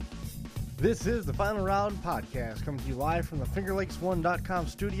This is the Final Round Podcast, coming to you live from the FingerLakes1.com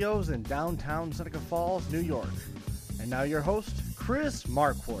studios in downtown Seneca Falls, New York. And now your host, Chris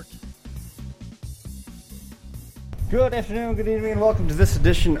Marquardt. Good afternoon, good evening, and welcome to this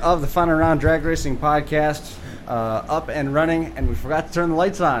edition of the Final Round Drag Racing Podcast. Up and running, and we forgot to turn the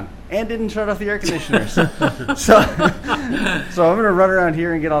lights on and didn't shut off the air conditioners. so I'm going to run around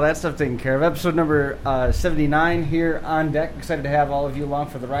here and get all that stuff taken care of. Episode number 79 here on deck. Excited to have all of you along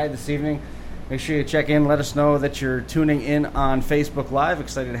for the ride this evening. Make sure you check in. Let us know that you're tuning in on Facebook Live.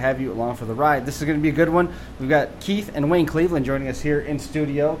 Excited to have you along for the ride. This is going to be a good one. We've got Keith and Wayne Cleveland joining us here in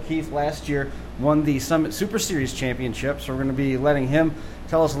studio. Keith last year won the Summitt SuperSeries championship, so we're going to be letting him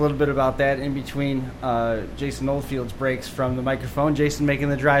tell us a little bit about that in between Jason Oldfield's breaks from the microphone. Jason making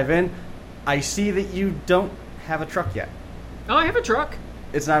the drive in. I see that you don't have a truck yet. Oh, I have a truck.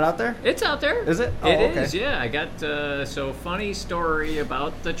 It's not out there? It's out there. Is it? It is, yeah. I got, funny story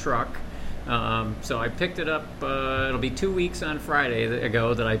about the truck. So I picked it up, it'll be 2 weeks on Friday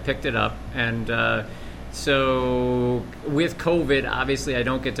ago that I picked it up. And so with COVID, obviously I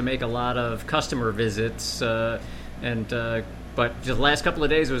don't get to make a lot of customer visits. But just the last couple of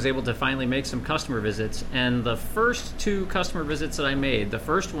days I was able to finally make some customer visits. And the first two customer visits that I made, the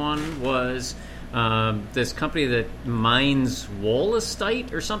first one was this company that mines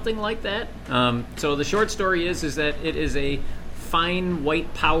wollastonite or something like that. So the short story is that it is a fine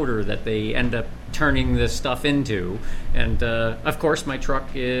white powder that they end up turning this stuff into. And of course my truck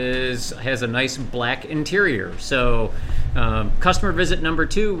has a nice black interior. So customer visit number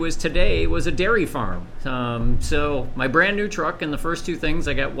 2 was a dairy farm. So my brand new truck, and the first two things,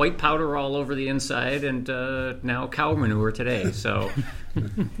 I got white powder all over the inside, and now cow manure today. So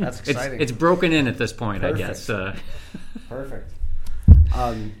that's exciting. It's broken in at this point. Perfect. I guess. Perfect.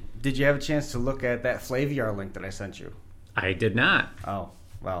 Did you have a chance to look at that Flaviar link that I sent you? I did not. Oh,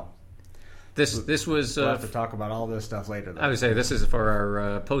 well. This was. We'll have to talk about all this stuff later, though. I would say this is for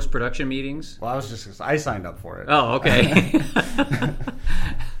our post-production meetings. Well, I signed up for it. Oh, okay.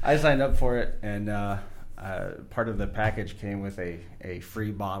 I signed up for it, and part of the package came with a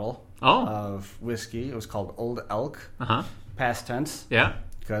free bottle of whiskey. It was called Old Elk. Past tense. Yeah.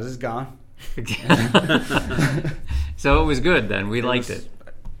 Because it's gone. So it was good then. We liked it.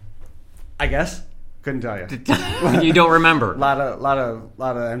 I guess. Couldn't tell you. You don't remember. A lot of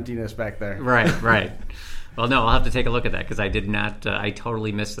emptiness back there. Right. Well, no, I'll have to take a look at that because I did not. I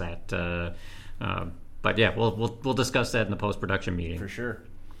totally missed that. But yeah, we'll discuss that in the post-production meeting for sure.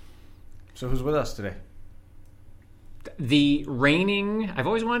 So who's with us today? The reigning. I've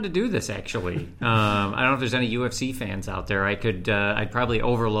always wanted to do this actually. I don't know if there's any UFC fans out there. I'd probably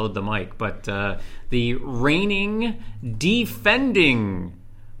overload the mic, but the reigning, defending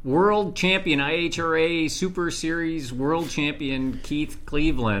world champion, IHRA SuperSeries world champion Keith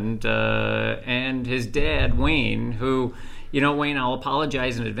Cleveland, and his dad Wayne, who, Wayne, I'll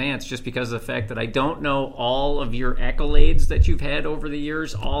apologize in advance just because of the fact that I don't know all of your accolades that you've had over the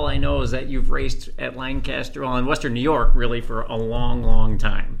years. All I know is that you've raced at Lancaster, in Western New York, really for a long, long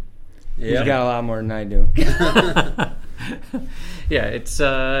time. Yeah. He's got a lot more than I do. Yeah, it's.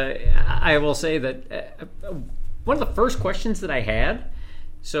 I will say that one of the first questions that I had.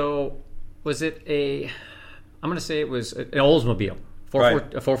 So, was it I'm going to say it was an Oldsmobile,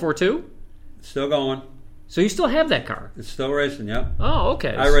 a 442? Still going. So you still have that car? It's still racing, yep. Oh,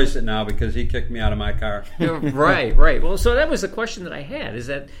 okay. I race it now because he kicked me out of my car. Right. Well, so that was the question that I had, is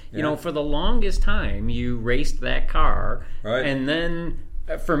that, for the longest time, you raced that car, right. And then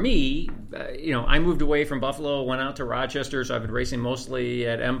for me, I moved away from Buffalo, went out to Rochester, so I've been racing mostly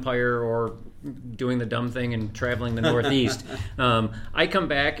at Empire or doing the dumb thing and traveling the Northeast. I come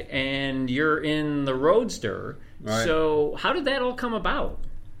back and you're in the Roadster. Right. So how did that all come about?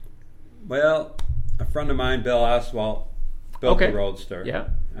 Well, a friend of mine, Bill Oswalt, built the Roadster. Yeah.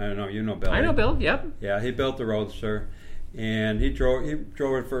 I don't know, you know Bill. I know Bill, yep. Yeah, he built the Roadster. And he drove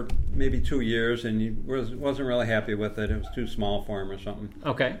it for maybe 2 years, and he wasn't really happy with it. It was too small for him or something.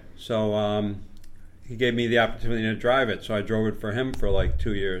 Okay. So he gave me the opportunity to drive it, so I drove it for him for like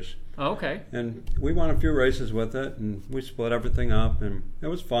 2 years. Oh, okay. And we won a few races with it, and we split everything up, and it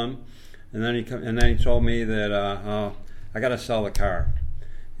was fun. And then he told me that I got to sell the car.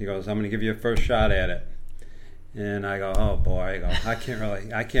 He goes, I'm going to give you a first shot at it. And I go, oh boy, I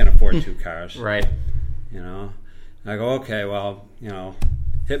can't afford 2 cars. Right. I go, okay, well,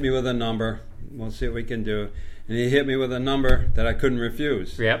 hit me with a number. We'll see what we can do. And he hit me with a number that I couldn't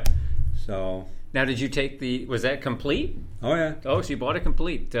refuse. Yep. So. Now, did you take was that complete? Oh, yeah. Oh, so you bought it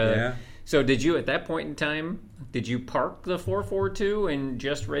complete. Yeah. So did you, at that point in time, did you park the 442 and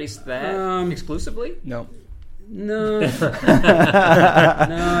just race that exclusively? No. No. No,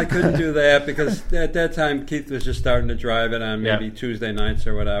 I couldn't do that because at that time Keith was just starting to drive it on maybe Tuesday nights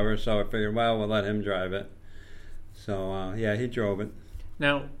or whatever. So I figured, well, we'll let him drive it. So, he drove it.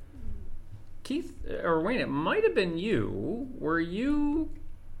 Now, Keith, or Wayne, it might have been you. Were you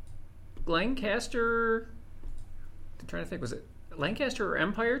Lancaster? I'm trying to think. Was it Lancaster or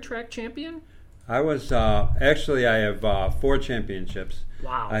Empire track champion? I was actually. I have 4 championships.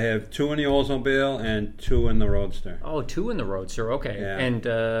 Wow. I have 2 in the Oldsmobile and 2 in the Roadster. Oh, 2 in the Roadster. Okay. Yeah. And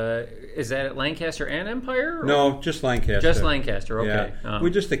is that at Lancaster and Empire? Or? No, just Lancaster. Just Lancaster. Okay. Yeah. We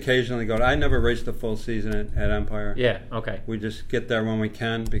just occasionally go. I never raced the full season at Empire. Yeah. Okay. We just get there when we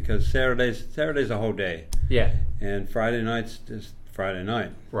can because Saturday's a whole day. Yeah. And Friday night's just Friday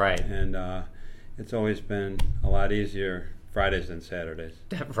night. Right. And it's always been a lot easier Fridays than Saturdays.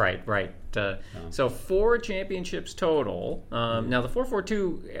 Right. So 4 championships total. Now the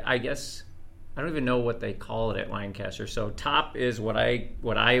 442, I guess, I don't even know what they call it at Lancaster. So top is what I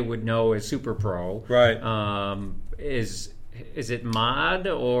would know as Super Pro. Right. Is it mod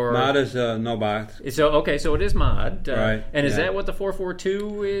or mod is no box? So okay, so it is mod. Right. And is that what the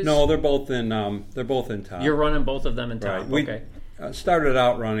 442 is? No, they're both in top. You're running both of them in top. Right. Okay. We started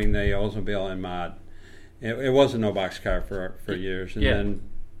out running the Oldsmobile in mod. It was a no box car for years, and then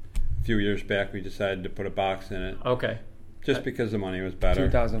a few years back we decided to put a box in it. Okay. Just because the money was better.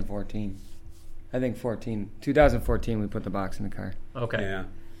 2014. I think 2014 we put the box in the car. Okay. Yeah.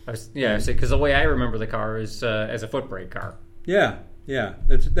 Because the way I remember the car is as a foot brake car. Yeah.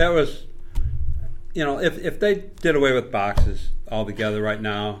 That was, if they did away with boxes altogether right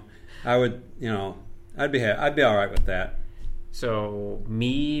now, I would, I'd be all right with that. So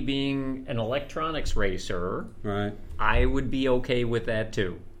me being an electronics racer, right? I would be okay with that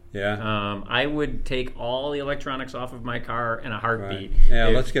too. Yeah. I would take all the electronics off of my car in a heartbeat. Right. Yeah.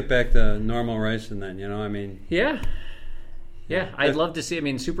 Let's get back to normal racing then. Yeah, I'd love to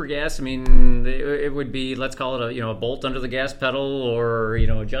see. Super gas. It would be, let's call it a bolt under the gas pedal, or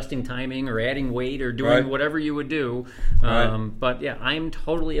adjusting timing, or adding weight, or doing whatever you would do. But yeah, I'm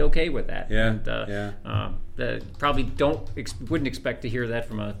totally okay with that. Yeah. And, probably wouldn't expect to hear that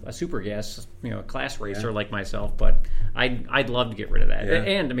from a super gas class racer like myself. But I'd love to get rid of that. Yeah.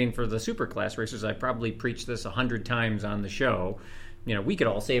 And for the super class racers, I probably preached this 100 times on the show. We could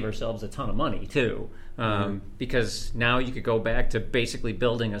all save ourselves a ton of money too, because now you could go back to basically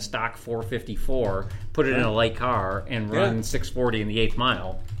building a stock 454, put it in a light car, and run 640 in the 8th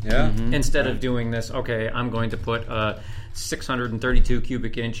mile. Yeah. Instead of doing this, okay, I'm going to put a 632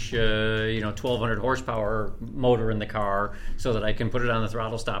 cubic inch, 1200 horsepower motor in the car so that I can put it on the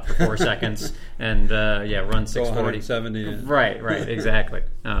throttle stop for 4 seconds and run 640. 170. Right, exactly.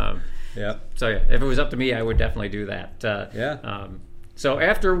 Yeah. So if it was up to me, I would definitely do that. So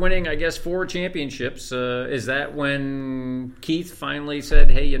after winning, I guess, 4 championships, is that when Keith finally said,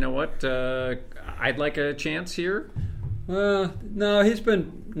 "Hey, you know what? I'd like a chance here"? Well, no, he's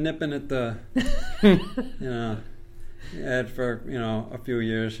been nipping at the, for a few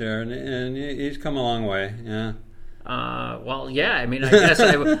years here, and he's come a long way. Yeah. Well, yeah.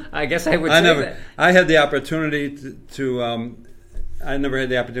 I guess I would say that. I had the opportunity to I never had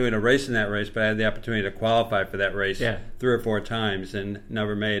the opportunity to race in that race, but I had the opportunity to qualify for that race 3 or 4 times and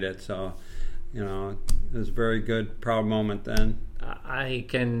never made it. So, it was a very good, proud moment then. I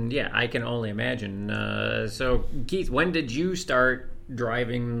can only imagine. So, Keith, when did you start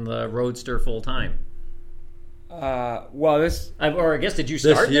driving the Roadster full time? Or I guess, did you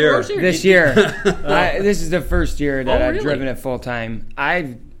start this year? This year. This is the first year that I've driven it full time.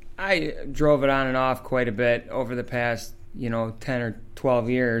 I drove it on and off quite a bit over the past 10 or 12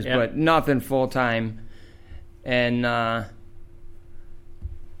 years, but nothing full time. And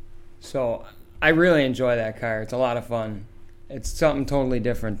so I really enjoy that car. It's a lot of fun. It's something totally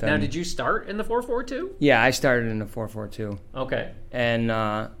different than. Now, did you start in the 442? Yeah, I started in the 442. Okay. And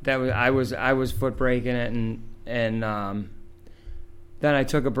I was foot braking it, and then I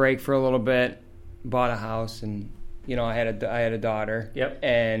took a break for a little bit, bought a house, and I had a daughter. Yep.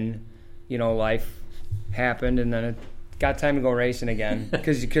 And life happened, and then it got time to go racing again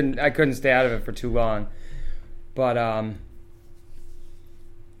because I couldn't stay out of it for too long. But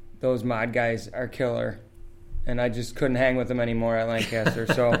those mod guys are killer, and I just couldn't hang with them anymore at Lancaster.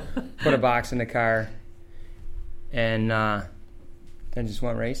 So put a box in the car, and then just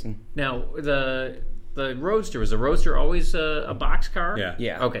went racing. Now the Roadster, was the Roadster always a box car?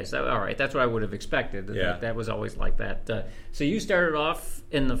 Yeah. Okay, so all right, that's what I would have expected. That was always like that. So you started off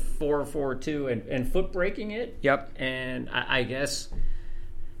in the 442 and foot braking it. Yep. And I guess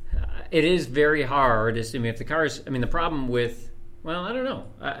it is very hard. If the cars, the problem with Well, I don't know.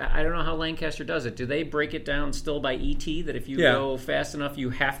 I don't know how Lancaster does it. Do they break it down still by ET, that if you go fast enough, you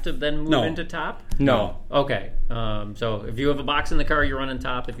have to then move into top? No. Okay. So if you have a box in the car, you run in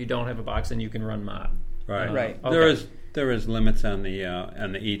top. If you don't have a box, then you can run mod. Right. Right. Okay. There is limits on the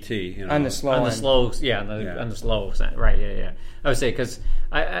ET. You know. On the slow on the end. slow, on the slow side. Right. Yeah. I would say because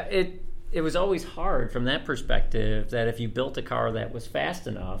it was always hard from that perspective that if you built a car that was fast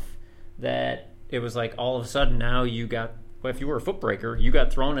enough, that it was like all of a sudden now you got. Well, if you were a foot breaker, you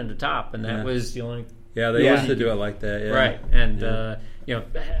got thrown into top, and that was the only. Yeah, they used to do it like that. Yeah. Right, and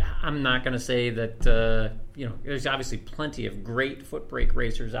I'm not going to say that. There's obviously plenty of great foot brake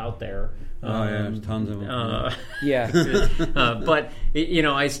racers out there. There's tons of them. But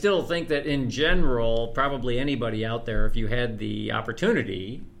I still think that in general, probably anybody out there, if you had the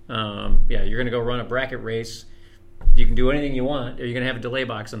opportunity, you're going to go run a bracket race. You can do anything you want, or you're going to have a delay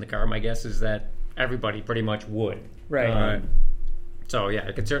box in the car. My guess is that everybody pretty much would. Right. So,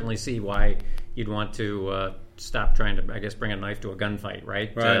 I could certainly see why you'd want to stop trying to, I guess, bring a knife to a gunfight,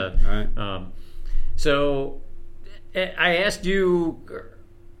 right? Right. So, I asked you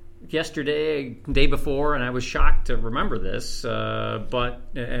yesterday, day before, and I was shocked to remember this,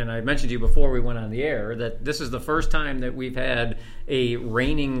 and I mentioned to you before we went on the air that this is the first time that we've had a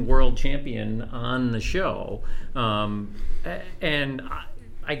reigning world champion on the show. And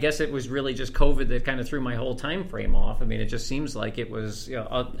I guess it was really just COVID that kind of threw my whole time frame off. I mean, it just seems like it was,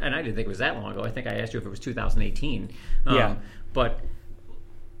 and I didn't think it was that long ago. I think I asked you if it was 2018. But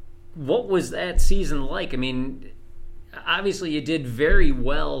what was that season like? I mean, obviously you did very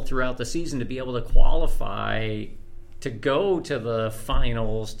well throughout the season to be able to qualify to go to the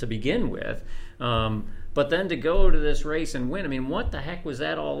finals to begin with. But then to go to this race and win, I mean, what the heck was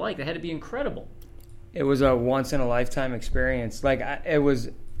that all like? It had to be incredible. It was a once-in-a-lifetime experience. It was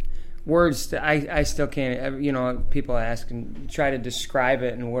words. I still can't. People ask and try to describe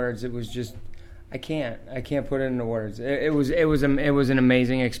it in words. It was just I can't put it into words. It was an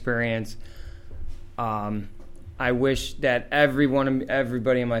amazing experience. I wish that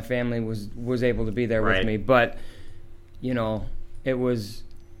everybody in my family was able to be there with me, but it was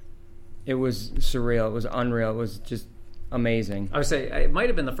surreal. It was unreal. It was just amazing. I would say it might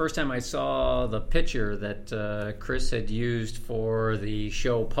have been the first time I saw the picture that Chris had used for the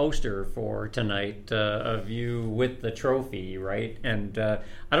show poster for tonight of you with the trophy, right? And I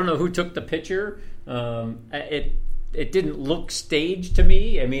don't know who took the picture. It didn't look staged to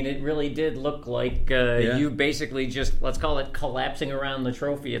me. I mean, it really did look like you basically just, let's call it collapsing around the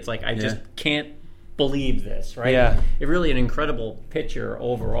trophy. It's like, I just can't believe this, right? Yeah. It really an incredible picture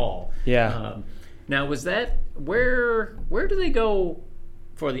overall. Yeah. Now, was that where do they go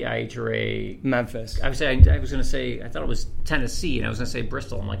for the IHRA? Memphis. I was going to say I thought it was Tennessee, and I was going to say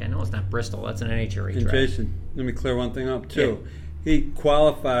Bristol. I'm like, I know it's not Bristol. That's an NHRA track. Jason, let me clear one thing up too. Yeah. He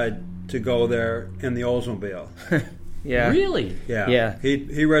qualified to go there in the Oldsmobile. Yeah. Really? Yeah. Yeah.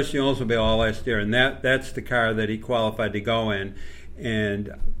 He raced the Oldsmobile all last year, and that's the car that he qualified to go in,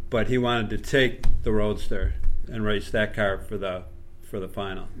 but he wanted to take the Roadster and race that car for the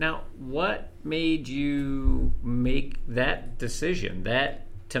final. Now, what made you make that decision? That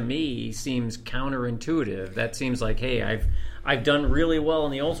to me seems counterintuitive. That seems like, hey, I've done really well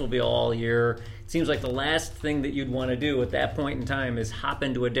in the Oldsmobile all year. It seems like the last thing that you'd want to do at that point in time is hop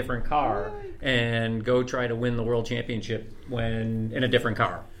into a different car and go try to win the world championship when in a different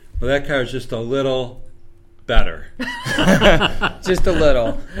car. Well, that car is just a little better. Just a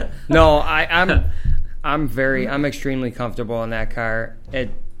little. No, I'm extremely comfortable in that car.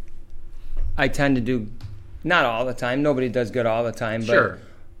 I tend to do, not all the time. Nobody does good all the time, but sure.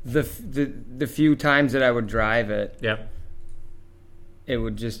 The few times that I would drive it, it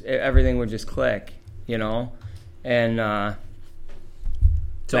would just everything would just click, And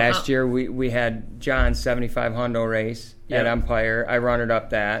last year we had John's 75 Hundo race at Empire. I runnered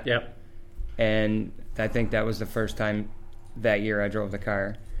up that. And I think that was the first time that year I drove the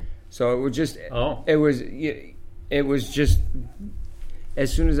car. So it was just it was just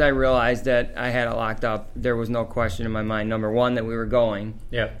as soon as I realized that I had it locked up, there was no question in my mind. Number one, that we were going,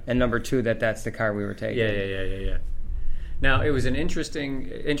 and number two, that's the car we were taking. Yeah. Now, it was an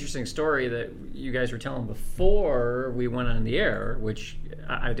interesting story that you guys were telling before we went on the air, which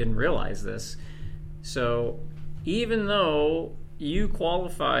I didn't realize this. So even though you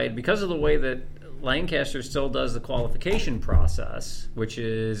qualified, because of the way that Lancaster still does the qualification process, which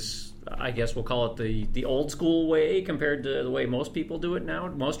is, I guess we'll call it the old school way compared to the way most people do it now,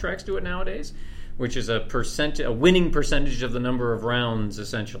 most tracks do it nowadays, which is a winning percentage of the number of rounds,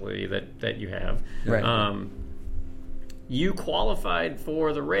 essentially, that you have. Right. You qualified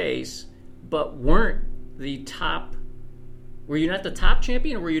for the race, but weren't the top Were you not the top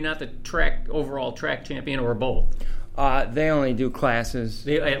champion, or were you not the overall track champion, or both? They only do classes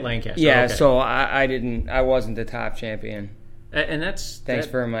At Lancaster. Yeah, okay. so I wasn't the top champion. And that's thanks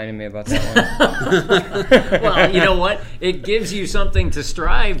for reminding me about that one. Well, you know what? It gives you something to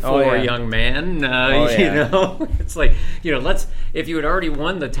strive for, young man. You know, it's like, you know, if you had already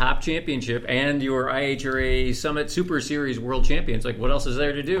won the top championship and you were IHRA Summitt SuperSeries world champion, it's like, what else is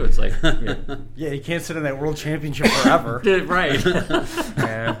there to do? It's like, yeah, you can't sit in that world championship forever, right?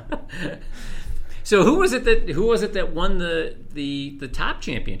 Yeah. So who was it that won the top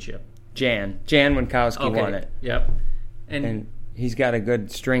championship? Jan Winkowski won it. Yep. And he's got a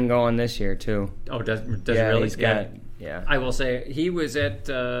good string going this year too. Oh, does really? He's got it. Yeah. I will say he was at.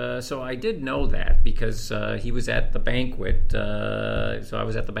 So I did know that because he was at the banquet. So I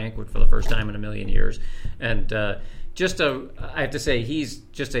was at the banquet for the first time in a million years, and I have to say he's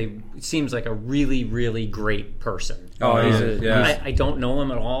seems like a really, really great person. Oh, I don't know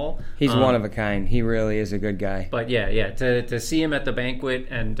him at all. He's one of a kind. He really is a good guy. But to see him at the banquet,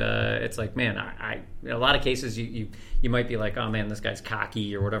 and it's like, man, I in a lot of cases you might be like, oh man, this guy's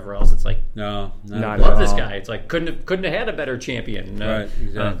cocky or whatever else. It's like, no, not love this guy. It's like couldn't have had a better champion. Right,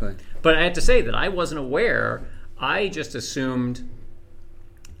 exactly. But I have to say that I wasn't aware. I just assumed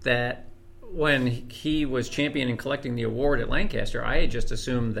that when he was champion and collecting the award at Lancaster, I had just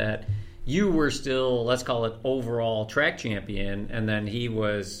assumed that you were still, let's call it, overall track champion, and then he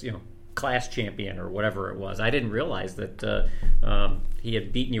was, you know, class champion or whatever it was. I didn't realize that he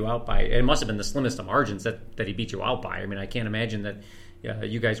had beaten you out by. It must have been the slimmest of margins that he beat you out by. I mean, I can't imagine that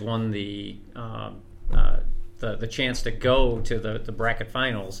you guys won the chance to go to the bracket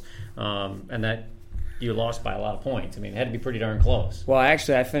finals, and that you lost by a lot of points. I mean, it had to be pretty darn close. Well,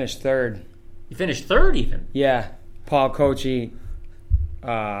 actually, I finished third. You finished third, even. Yeah, Paul Kochi.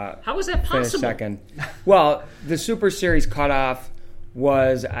 How was that possible? Second. Well, the SuperSeries cutoff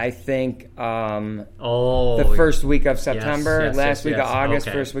was, I think, the first week of September, last week of August,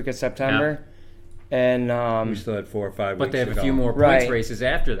 first week of September, and we still had 4 or 5 weeks. But they have a few more points races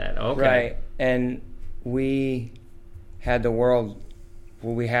after that. Okay, right, and we had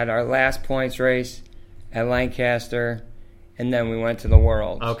we had our last points race at Lancaster, and then we went to the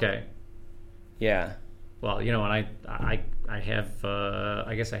Worlds. Okay. Yeah. Well, you know, and I have,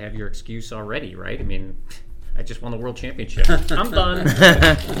 I guess I have your excuse already, right? I mean, I just won the world championship. I'm done.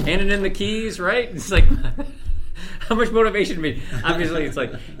 Handing in the keys, right? It's like, how much motivation to me? Obviously, it's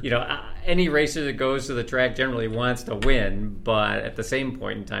like, you know, any racer that goes to the track generally wants to win, but at the same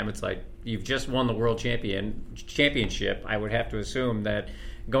point in time, it's like, you've just won the world championship. I would have to assume that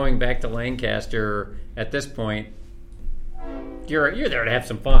going back to Lancaster at this point, you're there to have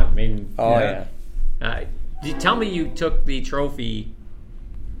some fun. I mean, you tell me you took the trophy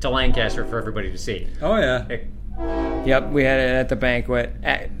to Lancaster for everybody to see. Oh yeah. Yep, we had it at the banquet.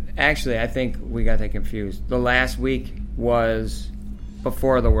 Actually, I think we got that confused. The last week was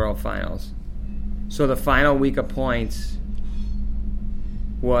before the World Finals, so the final week of points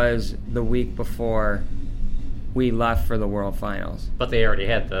was the week before we left for the World Finals. But they already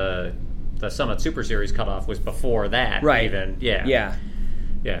had the Summitt SuperSeries cutoff was before that, right? Even yeah.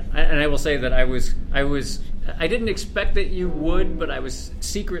 And I will say that I didn't expect that you would, but I was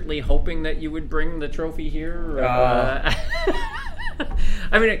secretly hoping that you would bring the trophy here.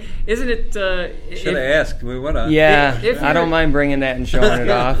 I mean, isn't it? Should have asked. We would have. Yeah, I don't mind bringing that and showing it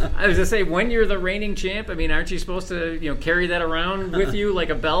off. I was gonna say, when you're the reigning champ, I mean, aren't you supposed to, you know, carry that around with you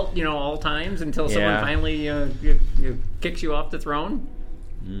like a belt, you know, all times until someone finally kicks you off the throne?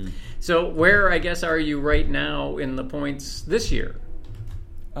 Mm. So, where, I guess, are you right now in the points this year?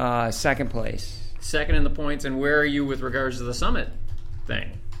 Second place. Second in the points, and where are you with regards to the Summitt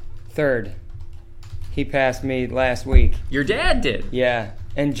thing? Third. He passed me last week. Your dad did. Yeah,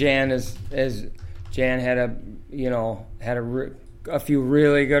 and Jan had a few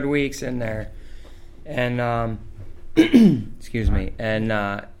really good weeks in there, and excuse me, and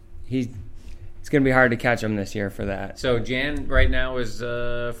it's going to be hard to catch him this year for that. So Jan right now is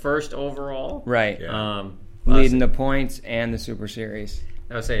first overall, right? Yeah. Leading the points and the SuperSeries.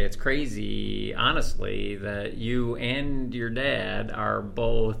 I would say it's crazy, honestly, that you and your dad are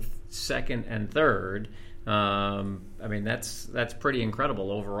both second and third. I mean, that's pretty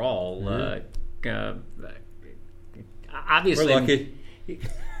incredible overall. Mm-hmm. Obviously, we're lucky.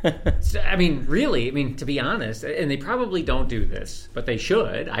 I mean, really, I mean, to be honest, and they probably don't do this, but they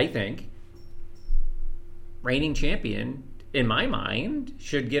should, I think. Reigning champion, in my mind,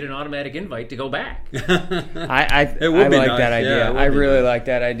 should get an automatic invite to go back. I like nice. That idea. Yeah, I really like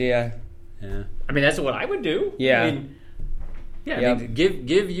that idea. Yeah. I mean, that's what I would do. Yeah. I mean, Yeah, Yep. I mean,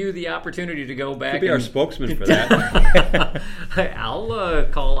 give you the opportunity to go back. Could be our spokesman for that. I'll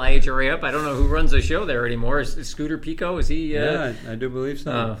call IHRA up. I don't know who runs the show there anymore. Is Scooter Pico? Is he? Yeah, I do believe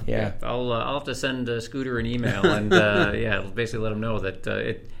so. Yeah. I'll have to send Scooter an email and basically let him know that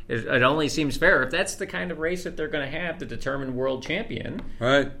it only seems fair if that's the kind of race that they're going to have to determine world champion.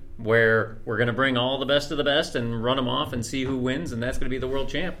 Right. Where we're going to bring all the best of the best and run them off and see who wins, and that's going to be the world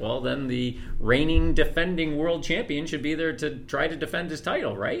champ. Well, then the reigning, defending world champion should be there to try to defend his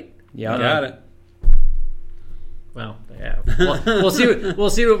title, right? Yeah, got it. Well, yeah. We'll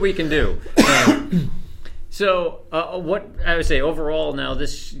see what we can do. So, what I would say overall now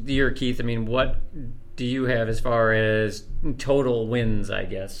this year, Keith. I mean, what do you have as far as total wins? I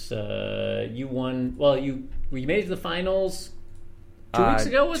guess you won. Well, we made it to the finals. 2 weeks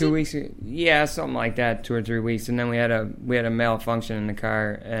ago, was it? 2 weeks ago. Yeah, something like that, 2 or 3 weeks. And then we had a malfunction in the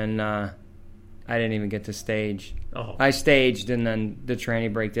car, and I didn't even get to stage. Oh. I staged, and then the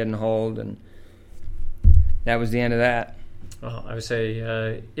tranny brake didn't hold, and that was the end of that. Well, I would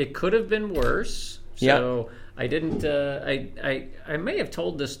say it could have been worse. So I didn't. I may have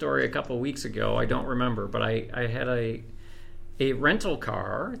told this story a couple weeks ago. I don't remember, but I had a rental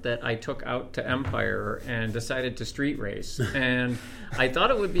car that I took out to Empire and decided to street race. And I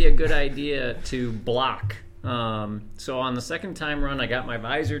thought it would be a good idea to block. So on the second time run, I got my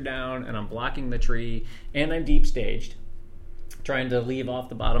visor down and I'm blocking the tree and I'm deep staged, trying to leave off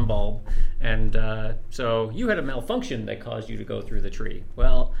the bottom bulb. And so you had a malfunction that caused you to go through the tree.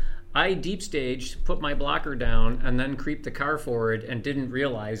 Well, I deep staged, put my blocker down, and then creeped the car forward and didn't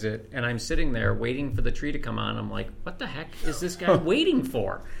realize it. And I'm sitting there waiting for the tree to come on. I'm like, what the heck is this guy waiting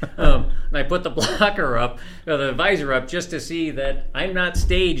for? And I put the blocker up, the visor up, just to see that I'm not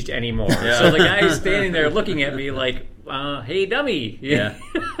staged anymore. Yeah. So the guy's standing there looking at me like, hey, dummy. Yeah.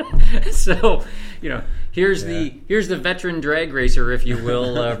 So, here's the veteran drag racer, if you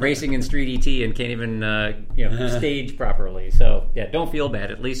will, racing in street ET and can't even stage properly. So don't feel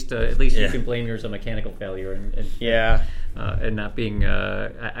bad. At least you can blame yours on mechanical failure and not being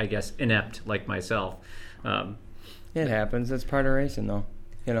I guess inept like myself. It happens. That's part of racing, though.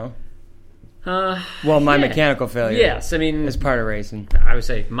 My mechanical failure. Yes, I mean it's part of racing. I would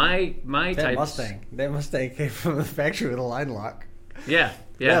say my type Mustang. That Mustang came from the factory with a line lock. Yeah.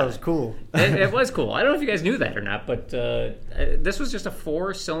 Yeah, it was cool. It was cool. I don't know if you guys knew that or not, but this was just a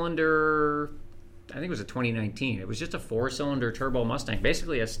 4-cylinder. I think it was a 2019. It was just a 4-cylinder turbo Mustang,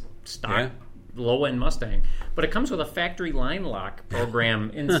 basically a stock low-end Mustang. But it comes with a factory line lock program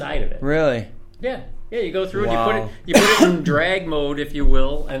inside of it. Really? Yeah. You go through it. You put it in drag mode, if you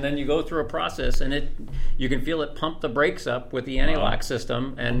will, and then you go through a process, and you can feel it pump the brakes up with the anti-lock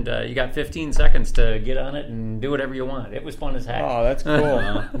system, and you got 15 seconds to get on it and do whatever you want. It was fun as heck. Oh, that's cool.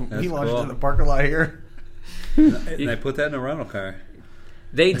 He launched in the parking lot here. And I put that in a rental car.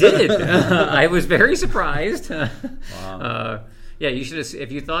 They did. I was very surprised. Wow. You should have.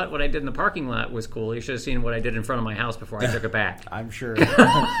 If you thought what I did in the parking lot was cool, you should have seen what I did in front of my house before I took it back. I'm sure.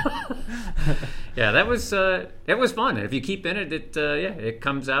 Yeah, that was it was fun. If you keep in it, it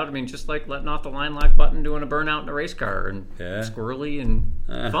comes out. I mean, just like letting off the line lock button, doing a burnout in a race car, and squirrely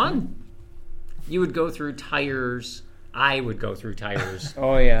and fun. You would go through tires. I would go through tires.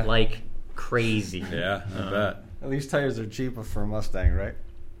 Oh yeah, like crazy. Yeah, I bet. At least tires are cheaper for a Mustang, right?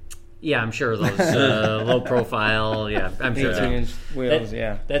 Yeah, I'm sure those low profile. Yeah, I'm sure 18-inch wheels.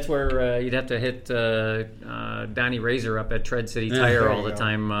 That's where you'd have to hit Donnie Razor up at Tread City Tire all the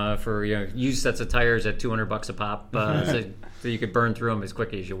time for used sets of tires at $200 a pop, so you could burn through them as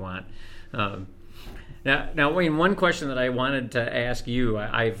quickly as you want. Now, Wayne, one question that I wanted to ask you,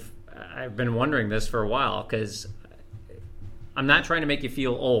 I've been wondering this for a while because I'm not trying to make you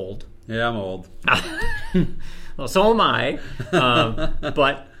feel old. Yeah, I'm old. Well, so am I,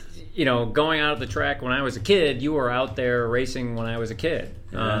 but. Going out of the track when I was a kid, you were out there racing when I was a kid.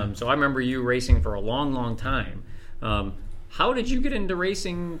 Yeah. So I remember you racing for a long, long time. How did you get into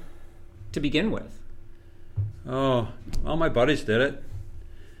racing to begin with? Oh, all my buddies did it.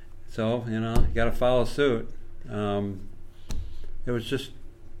 So, you got to follow suit. It was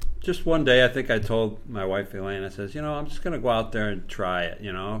just one day, I think I told my wife, Elaine, I says, I'm just going to go out there and try it,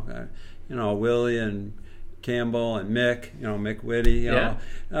 Willie and Campbell and Mick, Mick Whitty,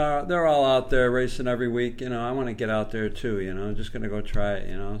 they're all out there racing every week. I want to get out there too. I'm just going to go try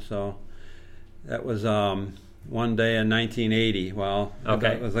it. So that was one day in 1980. Well,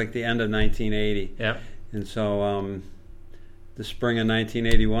 it was like the end of 1980. Yeah. And so the spring of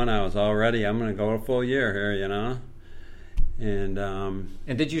 1981, I was all ready. I'm going to go a full year here.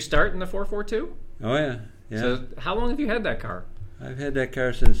 And did you start in the 442? Oh yeah. So how long have you had that car? I've had that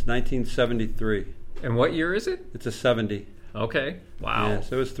car since 1973. And what year is it? It's a 70. Okay. Wow. Yeah,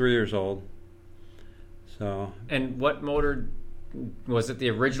 so it was 3 years old. So. And what motor was it? The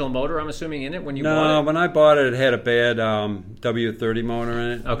original motor, I'm assuming, in it when you bought No, it? when I bought it, it had a bad W30 motor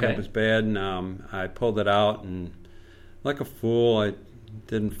in it. Okay. It was bad, and I pulled it out, and like a fool, I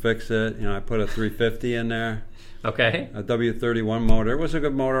didn't fix it. I put a 350 in there. Okay. A W31 motor. It was a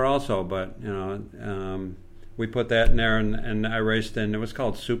good motor also, but we put that in there, and I raced in. It was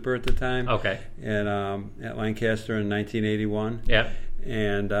called Super at the time. Okay. And at Lancaster in 1981. Yeah.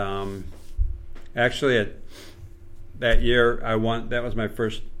 And actually, that year I won. That was my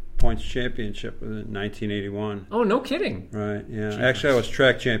first points championship in 1981. Oh, no kidding. Right. Yeah. Jeez. Actually, I was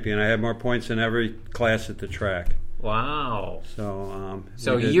track champion. I had more points in every class at the track. Wow.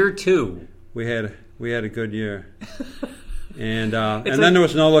 So year 2. We had a good year, and then there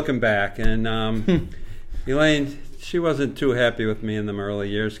was no looking back. And Elaine, she wasn't too happy with me in them early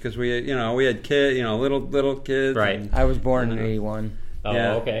years because we had kids, little kids. Right. I was born in '81. Oh,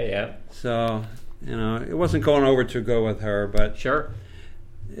 Yeah. okay, yeah. So it wasn't going over too good with her, but Sure.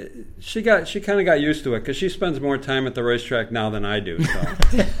 she kind of got used to it because she spends more time at the racetrack now than I do.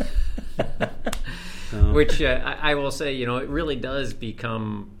 So. Which I will say, it really does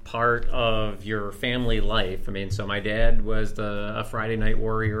become part of your family life. I mean, so my dad was a Friday night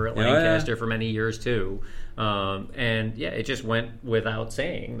warrior at Lancaster for many years too. And it just went without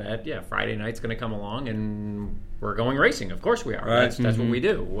saying that, Friday night's going to come along and we're going racing. Of course we are. Right. That's what we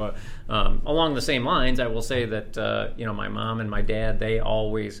do. Along the same lines, I will say that, my mom and my dad, they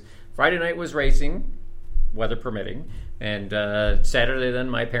always, Friday night was racing, weather permitting. And Saturday, then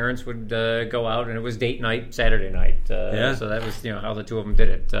my parents would go out, and it was date night Saturday night. So that was how the two of them did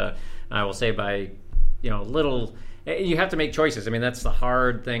it. I will say by little, you have to make choices. I mean, that's the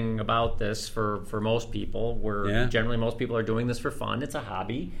hard thing about this for most people. Where generally most people are doing this for fun. It's a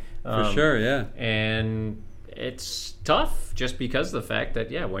hobby. For sure, yeah. And it's tough just because of the fact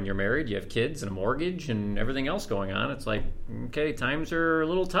that when you're married, you have kids and a mortgage and everything else going on. It's like, okay, times are a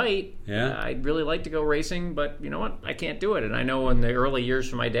little tight. I'd really like to go racing, but you know what, I can't do it. And I know in the early years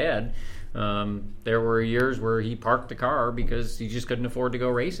for my dad, there were years where he parked the car because he just couldn't afford to go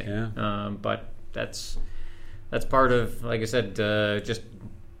racing. But that's part of, like I said, just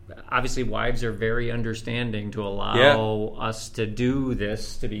obviously wives are very understanding to allow us to do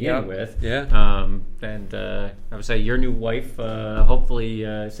this to begin with. And I would say your new wife, hopefully,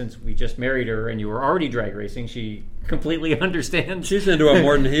 since we just married her and you were already drag racing, she completely understands. She's into it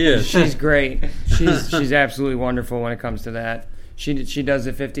more than he is. She's great. She's absolutely wonderful when it comes to that. She does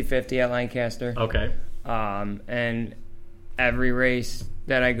the 50-50 at Lancaster. Okay. And every race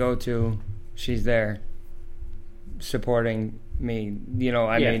that I go to, she's there supporting me.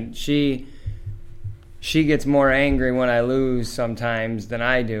 I mean, she gets more angry when I lose sometimes than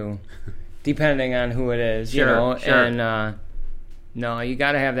I do, depending on who it is. Sure. And no, you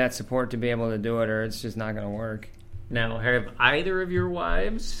got to have that support to be able to do it, or it's just not going to work. Now, have either of your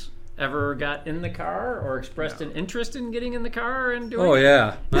wives ever got in the car or expressed an interest in getting in the car and doing it? Oh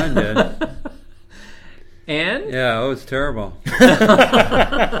yeah, mine did. And? Yeah, it was terrible. It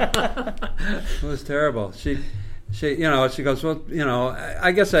was terrible. She goes, well,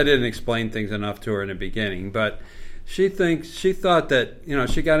 I guess I didn't explain things enough to her in the beginning, but she thought that,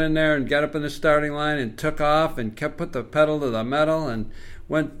 she got in there and got up in the starting line and took off and put the pedal to the metal and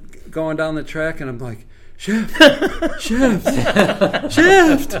went going down the track, and I'm like, shift.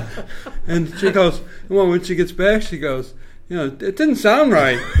 And she goes, well, when she gets back, she goes, it didn't sound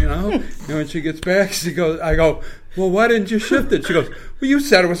right, And when she gets back, I go, well, why didn't you shift it? She goes, well, you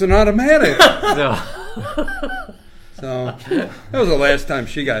said it was an automatic. So that was the last time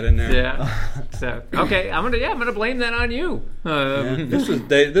she got in there. Yeah. So okay, I'm gonna blame that on you. This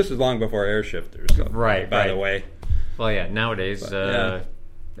is long before air shifters. So, right. By the way. Well, nowadays. So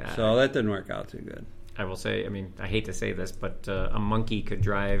that didn't work out too good. I will say, I mean, I hate to say this, but a monkey could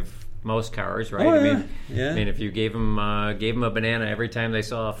drive most cars, right? Oh, I mean, if you gave them a banana every time they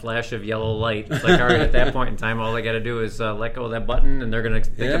saw a flash of yellow light, it's like, all right, at that point in time, all they got to do is let go of that button, and they're going to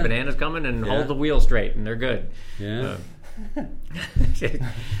think a banana's coming and hold the wheel straight, and they're good. Yeah.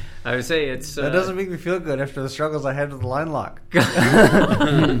 I would say it's... that doesn't make me feel good after the struggles I had with the line lock. You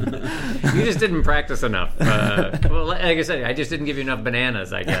just didn't practice enough. Well, like I said, I just didn't give you enough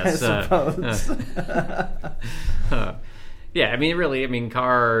bananas, I guess. I suppose. Yeah, I mean,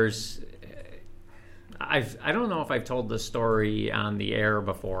 cars... I don't know if I've told this story on the air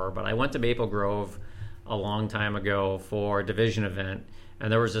before, but I went to Maple Grove a long time ago for a division event,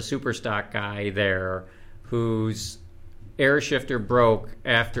 and there was a super stock guy there whose air shifter broke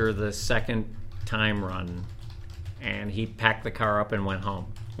after the second time run, and he packed the car up and went home.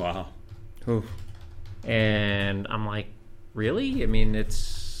 Wow. Oof. And I'm like, really? I mean,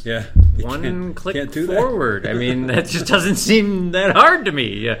 it's one click forward. I mean, that just doesn't seem that hard to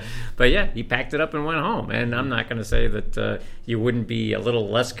me. But yeah, he packed it up and went home. And I'm not going to say that you wouldn't be a little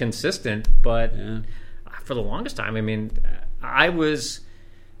less consistent, but for the longest time, I mean,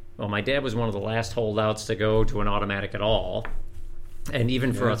 my dad was one of the last holdouts to go to an automatic at all. And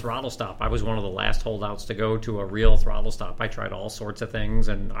even for a throttle stop, I was one of the last holdouts to go to a real throttle stop. I tried all sorts of things,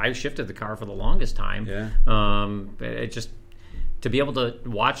 and I shifted the car for the longest time. It just, to be able to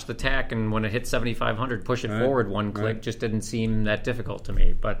watch the tach and when it hit 7,500, push it forward one click just didn't seem that difficult to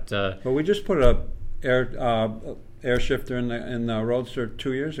me. But we just put a air shifter in the Roadster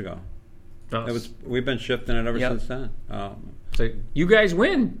 2 years ago. We've been shifting it ever since then. So you guys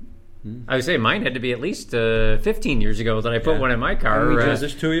win. I would say mine had to be at least 15 years ago that I put one in my car.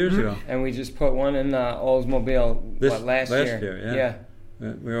 Just 2 years ago. And we just put one in the Oldsmobile last year.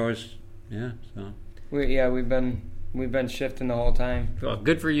 We always, so. We've been shifting the whole time. Well,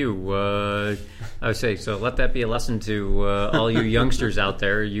 good for you. I would say, so let that be a lesson to all you youngsters out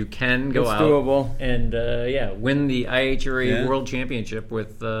there. You can go out doable. And win the IHRA World Championship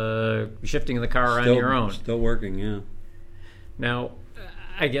with shifting the car on your own. Still working, Now,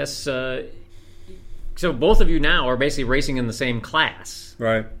 I guess, so both of you now are basically racing in the same class.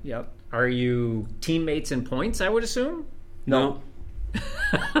 Right. Yep. Are you teammates in points, I would assume? No.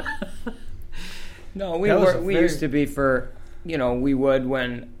 No, we used to be we would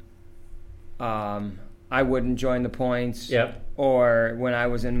when I wouldn't join the points. Yep. Or when I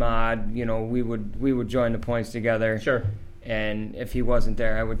was in mod, we would join the points together. Sure. And if he wasn't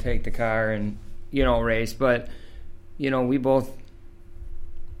there, I would take the car and, race. But, we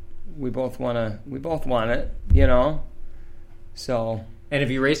both want it, So. And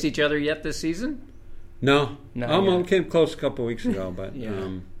have you raced each other yet this season? No. I came close a couple weeks ago, but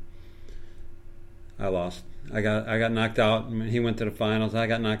I lost. I got knocked out. He went to the finals. I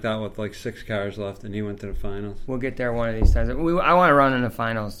got knocked out with like 6 cars left, and he went to the finals. We'll get there one of these times. I want to run in the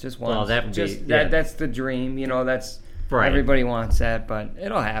finals just once. Well, that would be that's the dream. That's right. Everybody wants that, but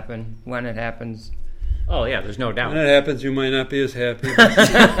it'll happen when it happens. Oh yeah, there's no doubt. When it happens, you might not be as happy.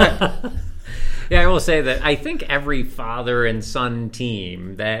 Yeah, I will say that I think every father and son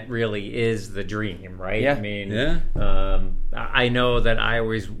team, that really is the dream, right? Yeah. I mean, I know that I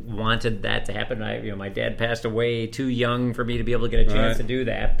always wanted that to happen. My dad passed away too young for me to be able to get a chance to do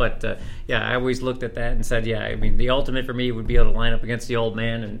that. But I always looked at that and said, the ultimate for me would be able to line up against the old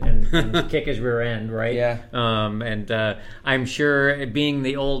man and kick his rear end, right? Yeah. I'm sure being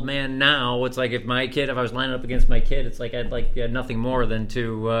the old man now, it's like if I was lining up against my kid, it's like I'd like nothing more than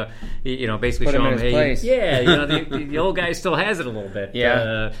to, basically put show him in his place. the old guy still has it a little bit.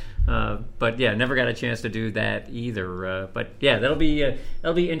 Yeah. But never got a chance to do that either. But that'll be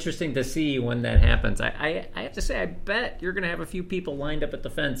interesting to see when that happens. I have to say, I bet you're going to have a few people lined up at the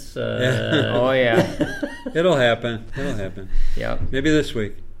fence. Oh yeah, it'll happen. Yeah, maybe this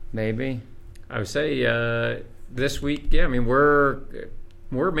week. Maybe. I would say this week. Yeah, I mean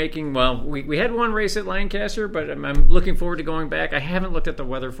we're making, we had one race at Lancaster, but I'm looking forward to going back. I haven't looked at the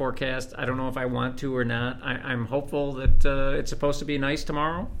weather forecast. I don't know if I want to or not. I'm hopeful that it's supposed to be nice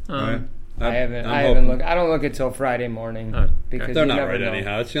tomorrow. Right. I haven't looked. I don't look until Friday morning because they're not right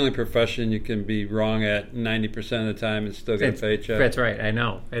anyhow. It's the only profession you can be wrong at 90% of the time and still get a paycheck. That's right. I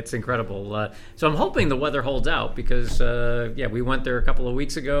know, it's incredible. So I'm hoping the weather holds out because we went there a couple of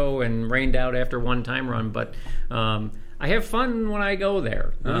weeks ago and rained out after one time run, but I have fun when I go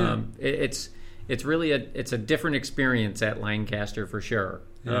there. It's really a different experience at Lancaster for sure.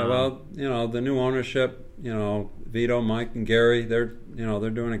 Yeah, the new ownership, Vito, Mike, and Gary, they're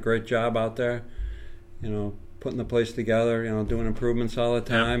doing a great job out there. Putting the place together, doing improvements all the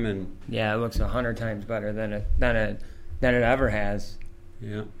time, and it looks 100 times better than it ever has.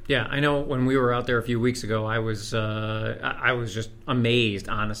 Yeah. I know when we were out there a few weeks ago, I was just amazed,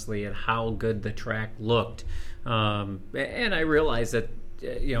 honestly, at how good the track looked. And I realized that,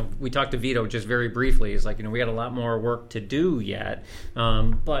 we talked to Vito just very briefly. It's like, we got a lot more work to do yet.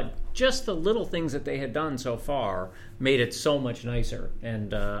 But just the little things that they had done so far made it so much nicer.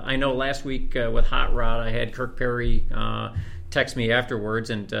 And I know last week with Hot Rod, I had Kirk Perry text me afterwards,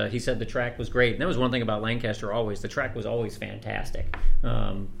 and he said the track was great. And that was one thing about Lancaster always. The track was always fantastic.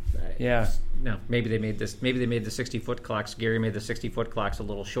 No, maybe they made the 60-foot clocks. Gary made the 60-foot clocks a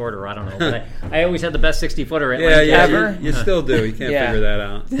little shorter. I don't know. But I always had the best 60-footer at Lancaster. You still do. You can't figure that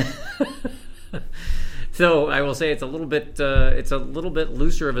out. So I will say it's a little bit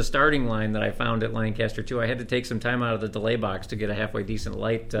looser of a starting line that I found at Lancaster too. I had to take some time out of the delay box to get a halfway decent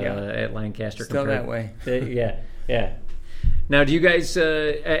light at Lancaster. Still that way. Yeah. Now, do you guys,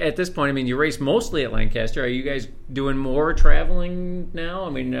 at this point, I mean, you race mostly at Lancaster. Are you guys doing more traveling now? I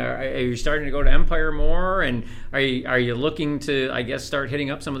mean, are you starting to go to Empire more? And are you looking to, I guess, start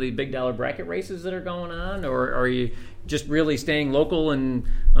hitting up some of the big dollar bracket races that are going on? Or are you just really staying local? And,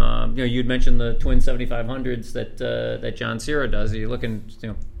 you'd mentioned the twin 7500s that John Cera does. Are you looking,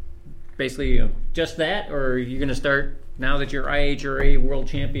 basically just that? Or are you going to start, now that you're IHRA world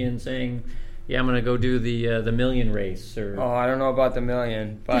champion, saying, yeah, I'm going to go do the million race? Or I don't know about the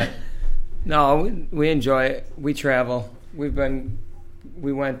million, but no, we enjoy it. We travel. We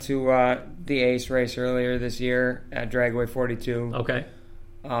went to the Ace race earlier this year at Dragway 42. Okay.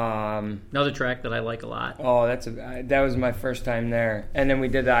 Another track that I like a lot. Oh, that was my first time there. And then we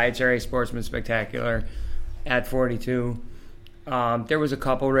did the IHRA Sportsman Spectacular at 42. There was a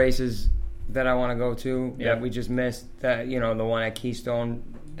couple races that I want to go to that we just missed. That the one at Keystone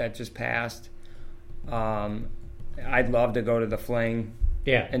that just passed. I'd love to go to the Fling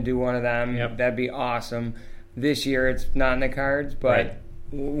and do one of them. Yep. That'd be awesome. This year it's not in the cards, but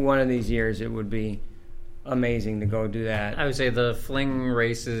one of these years it would be amazing to go do that. I would say the Fling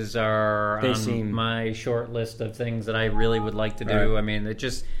races are on my short list of things that I really would like to do. Right. I mean, it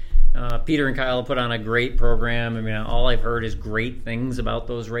just Peter and Kyle put on a great program. I mean, all I've heard is great things about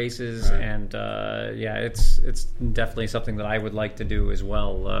those races, and it's definitely something that I would like to do as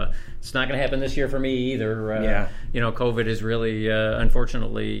well. It's not going to happen this year for me either. COVID is really,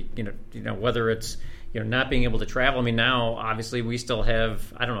 unfortunately, whether it's not being able to travel. I mean, now obviously we still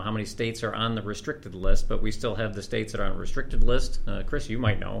have, I don't know how many states are on the restricted list, but we still have the states that are on the restricted list. Chris, you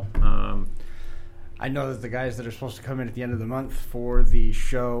might know. I know that the guys that are supposed to come in at the end of the month for the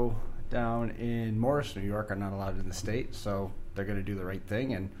show down in Morris, New York, are not allowed in the state, so they're going to do the right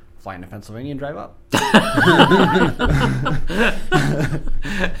thing and fly into Pennsylvania and drive up.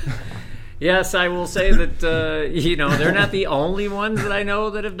 Yes, I will say that, they're not the only ones that I know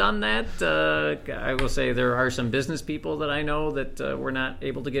that have done that. I will say there are some business people that I know that were not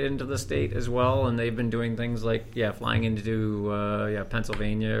able to get into the state as well, and they've been doing things like, flying into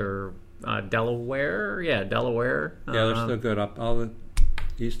Pennsylvania or Delaware. Delaware. They're still good up. All the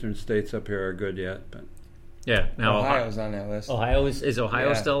eastern states up here are good yet, but now Ohio's on that list. Is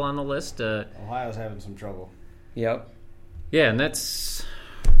Ohio still on the list? Ohio's having some trouble. Yep. Yeah, and that's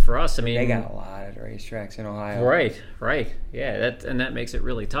for us. I mean, they got a lot of racetracks in Ohio. Right. Yeah, that makes it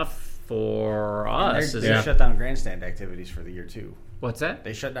really tough for us. They shut down grandstand activities for the year too. What's that?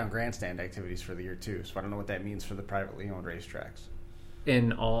 They shut down grandstand activities for the year too. So I don't know what that means for the privately owned racetracks.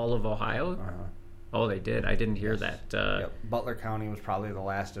 In all of Ohio? Uh-huh. Oh, they did. I didn't hear that. Butler County was probably the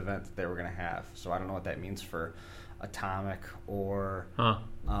last event that they were going to have. So I don't know what that means for Atomic or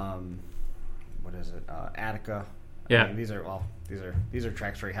what is it? Attica. Yeah. I mean, these are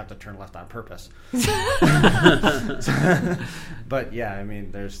tracks where you have to turn left on purpose. But I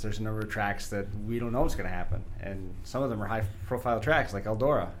mean, there's a number of tracks that we don't know what's going to happen, and some of them are high profile tracks like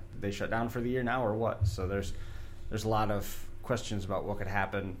Eldora. They shut down for the year now or what? So there's a lot of questions about what could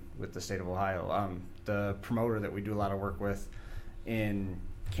happen with the state of Ohio. The promoter that we do a lot of work with in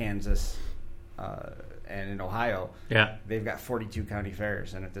Kansas and in Ohio, they've got 42 county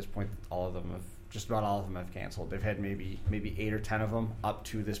fairs, and at this point, just about all of them have canceled. They've had maybe 8 or 10 of them up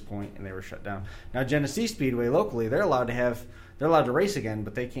to this point, and they were shut down. Now, Genesee Speedway locally, they're allowed to race again,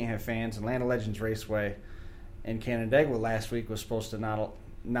 but they can't have fans. And Land of Legends Raceway in Canandaigua last week was supposed to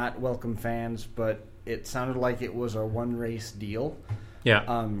not welcome fans, but it sounded like it was a one-race deal.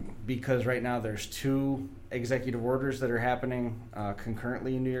 Yeah. Because right now there's 2 executive orders that are happening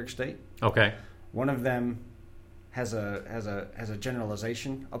concurrently in New York State. Okay. One of them has a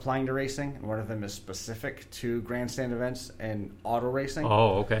generalization applying to racing, and one of them is specific to grandstand events and auto racing.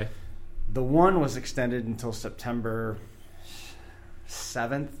 Oh, okay. The one was extended until September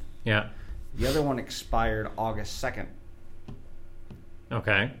 7th. Yeah. The other one expired August 2nd.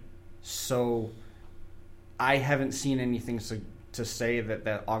 Okay. So I haven't seen anything to say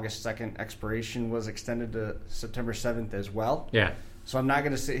that August 2nd expiration was extended to September 7th as well. Yeah. So I'm not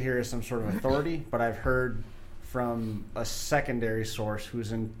going to sit here as some sort of authority, but I've heard from a secondary source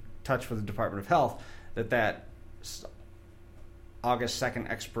who's in touch with the Department of Health that August 2nd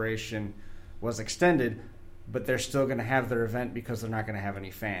expiration was extended, but they're still going to have their event because they're not going to have any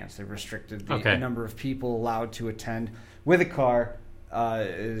fans. They've restricted the number of people allowed to attend with a car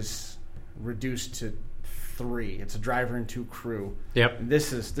is reduced to 3. It's a driver and 2 crew. Yep.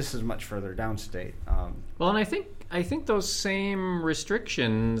 This is much further downstate. Well, and I think those same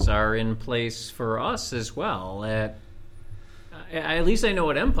restrictions are in place for us as well. At least I know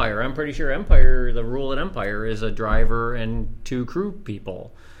at Empire. I'm pretty sure Empire, the rule at Empire is a driver and 2 crew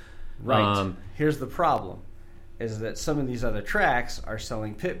people. Right. Here's the problem. is that some of these other tracks are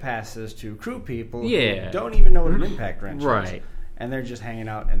selling pit passes to crew people Yeah. who don't even know what an impact wrench is. Right. And they're just hanging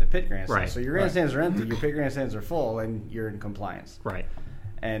out in the pit grandstands. Right. So your grandstands are empty, your pit grandstands are full, and you're in compliance. Right.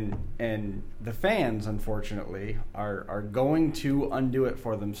 And the fans, unfortunately, are going to undo it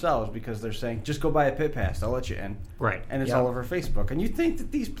for themselves because they're saying, just go buy a pit pass, I'll let you in. Right. And it's all over Facebook. And you think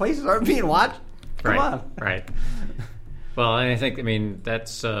that these places aren't being watched? Come on. Right. Well, I think,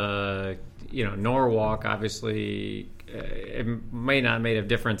 that's, Norwalk, obviously, it may not have made a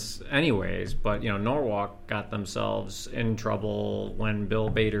difference anyways, but, Norwalk got themselves in trouble when Bill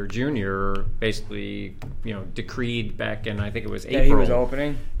Bader Jr. basically, decreed back in, I think it was April. Yeah, he was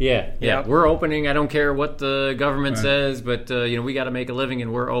opening. Yeah, Yep. We're opening. I don't care what the government says, but, we got to make a living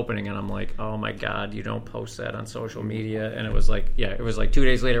and we're opening. And I'm like, oh my God, you don't post that on social media. And it was like 2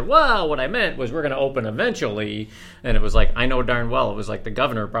 days later, well, what I meant was we're going to open eventually. And it was like, I know darn well, it was like the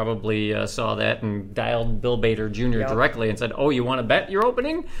governor probably saw that and dialed Bill Bader Jr. directly and said, oh, you want to bet you're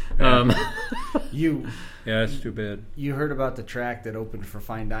opening? Yeah, that's too bad. You heard about the track that opened for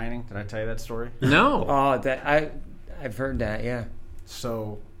fine dining? Did I tell you that story? No. I've heard that, yeah.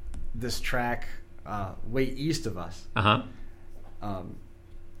 So this track way east of us,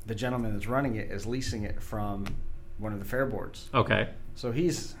 the gentleman that's running it is leasing it from one of the fair boards. Okay. So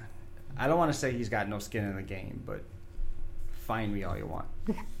I don't want to say he's got no skin in the game, but fine me all you want.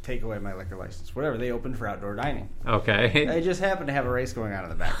 Take away my liquor license. Whatever. They opened for outdoor dining. Okay. They just happened to have a race going on in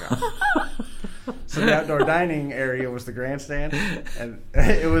the background. So the outdoor dining area was the grandstand, and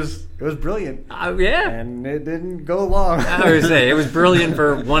it was brilliant. Yeah. And it didn't go long. I would say it was brilliant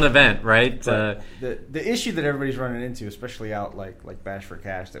for one event, right? The issue that everybody's running into, especially out like Bash for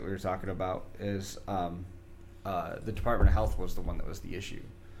Cash that we were talking about, is the Department of Health was the one that was the issue.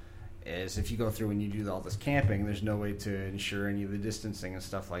 Is if you go through and you do all this camping, there's no way to ensure any of the distancing and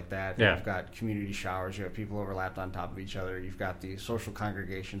stuff like that. Yeah. You've got community showers, you have people overlapped on top of each other, you've got the social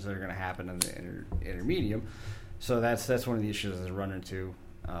congregations that are going to happen in the intermedium. So that's one of the issues that they run into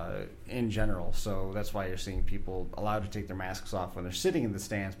in general. So that's why you're seeing people allowed to take their masks off when they're sitting in the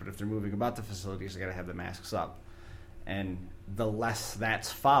stands, but if they're moving about the facilities, they got to have the masks up. And the less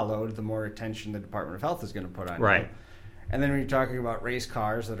that's followed, the more attention the Department of Health is going to put on right. you. And then when you're talking about race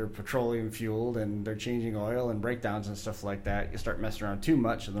cars that are petroleum fueled and they're changing oil and breakdowns and stuff like that, you start messing around too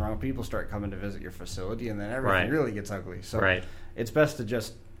much and the wrong people start coming to visit your facility, and then everything really gets ugly. So it's best to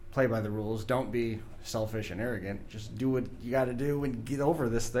just play by the rules. Don't be selfish and arrogant. Just do what you got to do and get over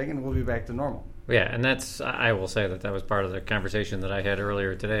this thing, and we'll be back to normal. Yeah, and I will say that was part of the conversation that I had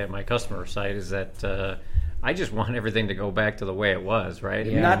earlier today at my customer site, is that I just want everything to go back to the way it was, right?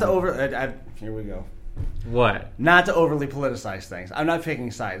 Yeah. Not to here we go. What? Not to overly politicize things. I'm not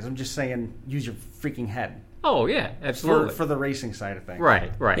picking sides. I'm just saying use your freaking head. Oh, yeah, absolutely. For the racing side of things.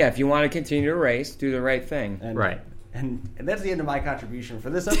 Right. Yeah, if you want to continue to race, do the right thing. And that's the end of my contribution for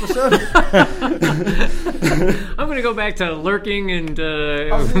this episode. I'm going to go back to lurking and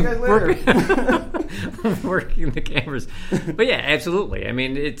I'll see you guys later. working the cameras. But yeah, absolutely. I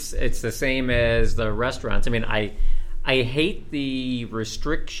mean, it's the same as the restaurants. I mean, I hate the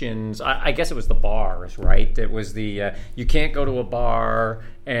restrictions. I guess it was the bars, right? It was the you can't go to a bar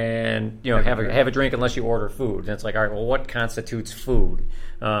and have a drink unless you order food. And it's like, all right, well, what constitutes food?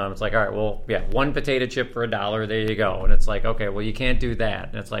 It's like, all right, well, yeah, one potato chip for $1. There you go. And it's like, okay, well, you can't do that.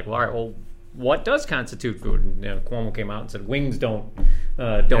 And it's like, well, all right, well, what does constitute food? And Cuomo came out and said wings don't count.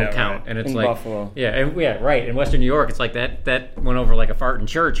 Right. And it's in like Buffalo. Right. In Western New York, it's like that went over like a fart in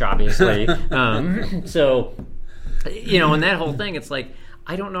church, obviously. So. And that whole thing, it's like,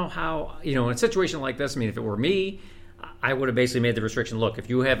 I don't know how, in a situation like this, I mean, if it were me, I would have basically made the restriction, look, if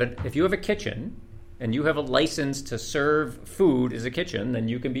you have a kitchen and you have a license to serve food as a kitchen, then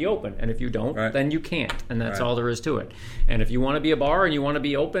you can be open. And if you don't, then you can't. And that's all there is to it. And if you want to be a bar and you want to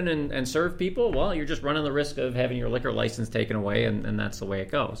be open and serve people, well, you're just running the risk of having your liquor license taken away, and that's the way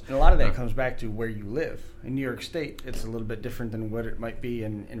it goes. And a lot of that comes back to where you live. In New York State, it's a little bit different than what it might be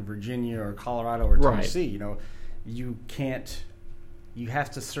in Virginia or Colorado or Tennessee. You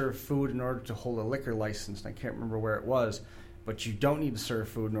have to serve food in order to hold a liquor license, and I can't remember where it was, but you don't need to serve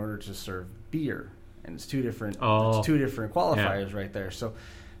food in order to serve beer, and it's two different qualifiers right there.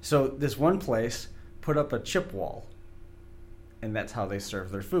 So this one place put up a chip wall, and that's how they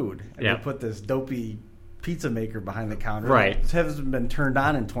serve their food. And they put this dopey pizza maker behind the counter. Right. It hasn't been turned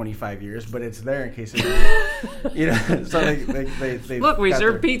on in 25 years, but it's there in case it so they look, we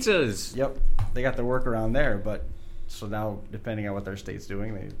serve pizzas. Yep. They got their workaround there, but so now, depending on what their state's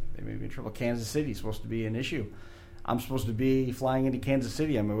doing, they may be in trouble. Kansas City's supposed to be an issue. I'm supposed to be flying into Kansas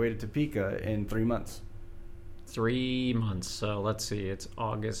City on my way to Topeka in 3 months. 3 months. So let's see. It's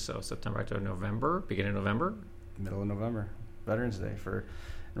August, so September, October, November, beginning of November. middle of November, Veterans Day, and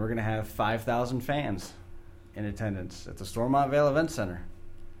we're going to have 5,000 fans in attendance at the Stormont Vale Event Center.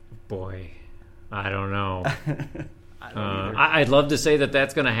 Boy, I don't know. I'd love to say that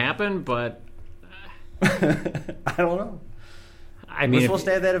that's going to happen, but I don't know. I mean, we're supposed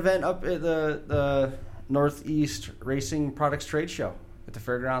to have that event up at the Northeast Racing Products Trade Show at the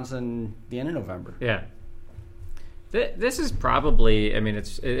fairgrounds in the end of November. Yeah. This is probably, I mean,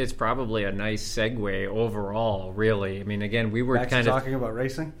 it's probably a nice segue overall, really. I mean, again, we were Back kind to of talking about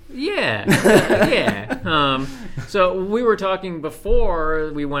racing? Yeah, yeah. So we were talking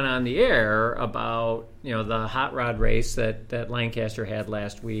before we went on the air about, the hot rod race that Lancaster had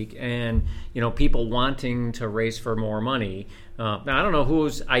last week, and, people wanting to race for more money. Now, I don't know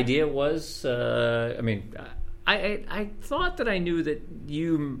whose idea it was. I thought that I knew that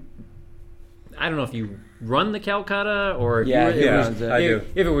you... I don't know if you run the Calcutta or I do.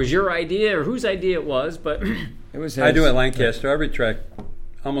 If it was your idea or whose idea it was, but it was his. I do at Lancaster.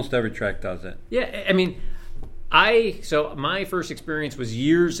 Almost every track does it. Yeah, I mean, so my first experience was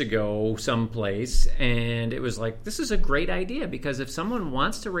years ago someplace, and it was like, this is a great idea because if someone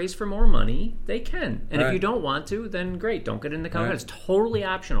wants to race for more money, they can. And if you don't want to, then great, don't get in the Calcutta. It's totally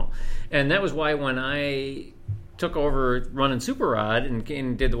optional. And that was why when I took over running Super Rod and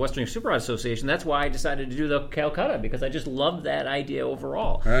did the Western Super Rod Association, that's why I decided to do the Calcutta, because I just loved that idea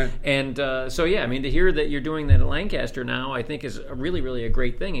overall. Right. And to hear that you're doing that at Lancaster now, I think is really, really a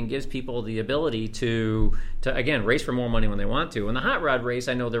great thing and gives people the ability to again, race for more money when they want to. In the hot rod race,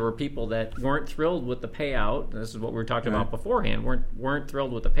 I know there were people that weren't thrilled with the payout. This is what we were talking about beforehand. Weren't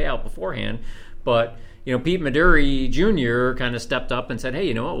thrilled with the payout beforehand, but Pete Maduri Jr. kind of stepped up and said,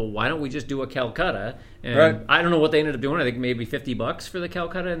 hey, well, why don't we just do a Calcutta? And I don't know what they ended up doing. I think maybe $50 for the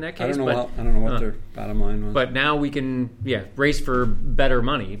Calcutta in that case. I don't know what their bottom line was. But now we can, race for better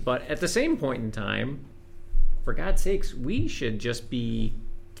money. But at the same point in time, for God's sakes, we should just be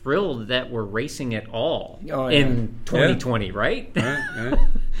thrilled that we're racing at all in 2020, right? Right.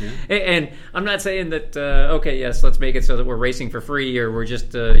 Yeah. And I'm not saying that, let's make it so that we're racing for free or we're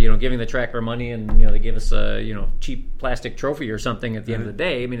just, giving the track our money and, they give us a, cheap plastic trophy or something at the end of the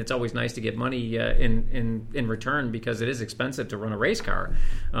day. I mean, it's always nice to get money in return because it is expensive to run a race car.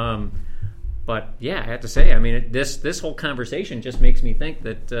 But, I have to say, I mean, this whole conversation just makes me think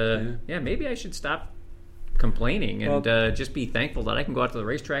that, maybe I should stop complaining and just be thankful that I can go out to the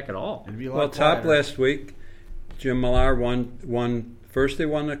racetrack at all. Top last week, Jim Millar won. First, he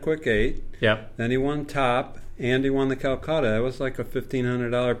won the Quick 8. Yep. Then he won Top, and he won the Calcutta. It was like a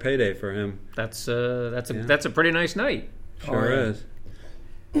 $1,500 payday for him. That's a pretty nice night. Sure is.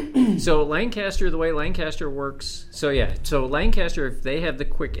 So Lancaster, the way Lancaster works. So Lancaster, if they have the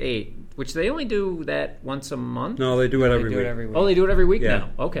Quick 8, which they only do that once a month. No, they do it every week. Oh, they do it every week now.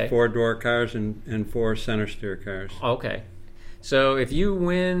 now. Okay. 4-door cars and 4 center steer cars. Okay. So if you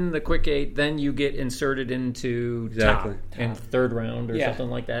win the Quick 8, then you get inserted into top in third round or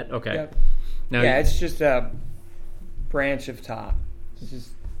something like that. Okay. Yep. Now, it's just a branch of top. It's just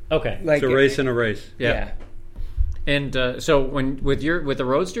it's a race in a race. Yeah. And so with the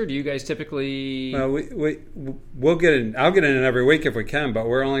Roadster, do you guys typically? Well, we'll get in. I'll get in every week if we can, but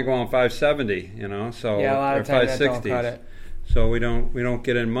we're only going 570. So a lot of times don't cut it. So we don't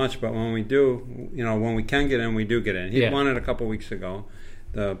get in much, but when we do, when we can get in, we do get in. He won it a couple weeks ago,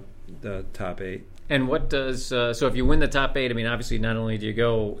 the top 8. And what does so if you win the top 8? I mean, obviously, not only do you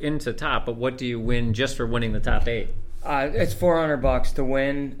go into top, but what do you win just for winning the top 8? It's $400 to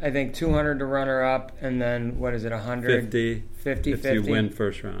win. I think $200 to runner up, and then what is it? 100, 50 if you win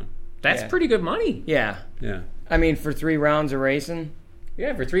first round. That's pretty good money. Yeah. I mean, for 3 rounds of racing.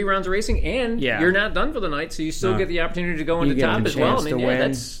 Yeah, for 3 rounds of racing, and you're not done for the night, so you still get the opportunity to go into top as well. I mean,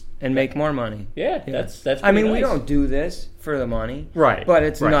 that's and make more money. Yeah, that's. I mean, nice. We don't do this for the money, right? But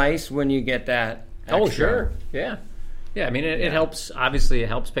it's nice when you get that. Extra. Oh, sure, yeah. I mean, it helps. Obviously, it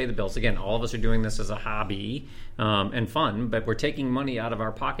helps pay the bills. Again, all of us are doing this as a hobby and fun, but we're taking money out of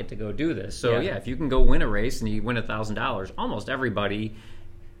our pocket to go do this. So if you can go win a race and you win $1,000, almost everybody.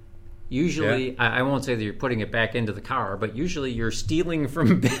 Usually, I won't say that you're putting it back into the car, but usually you're stealing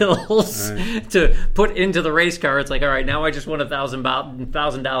from bills to put into the race car. It's like, all right, now I just won $1,000.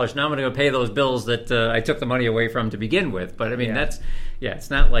 Now I'm going to go pay those bills that I took the money away from to begin with. But I mean, it's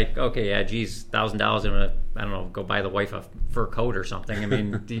not like, okay, geez, $1,000, I'm going to, I don't know, go buy the wife a fur coat or something. I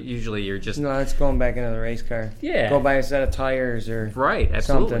mean, usually you're just... No, it's going back into the race car. Yeah. Go buy a set of tires or absolutely.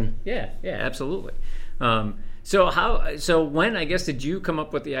 Something. Yeah, absolutely. So when, I guess, did you come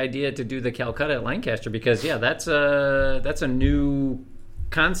up with the idea to do the Calcutta at Lancaster? Because that's a new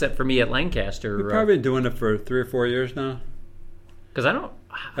concept for me at Lancaster. We've probably been doing it for 3 or 4 years now. Because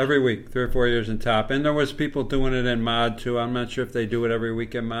Every week, 3 or 4 years in top. And there was people doing it in Mod, too. I'm not sure if they do it every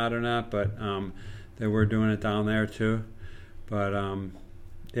week in Mod or not, but they were doing it down there, too. But,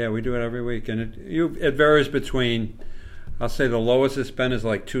 yeah, we do it every week. And it varies between, I'll say the lowest it's been is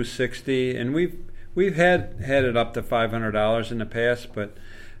like $260. And we've had it up to $500 in the past, but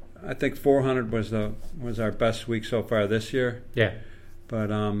I think $400 was our best week so far this year. Yeah. But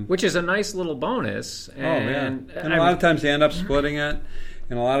which is a nice little bonus. And, and a lot of times they end up splitting it.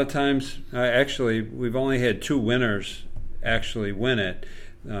 And a lot of times, actually, we've only had 2 winners actually win it.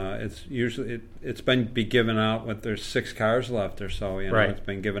 It's usually it's been given out when there's 6 cars left or so. Right. It's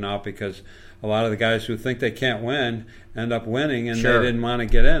been given out because a lot of the guys who think they can't win end up winning, and Sure. they didn't want to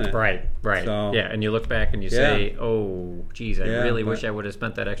get in it. Right. So, yeah, and you look back and you say, "Oh, geez, I really wish I would have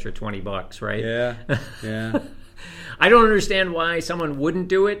spent that extra $20." Right? Yeah. Yeah. I don't understand why someone wouldn't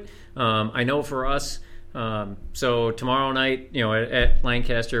do it. I know for us. So tomorrow night, at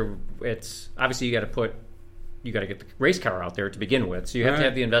Lancaster, it's obviously you got to get the race car out there to begin with. So you have to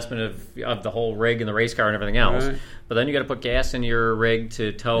have the investment of the whole rig and the race car and everything else. Right. But then you got to put gas in your rig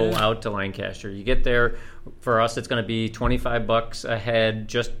to tow out to Lancaster. You get there. For us, it's going to be $25 a head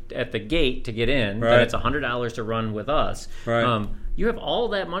just at the gate to get in. Right. Then it's $100 to run with us. Right. You have all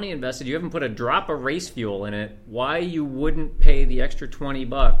that money invested. You haven't put a drop of race fuel in it. Why you wouldn't pay the extra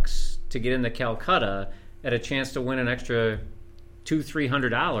 $20 to get into Calcutta at a chance to win an extra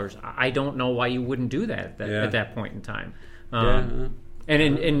 $200-$300? I don't know why you wouldn't do that at that point in time. And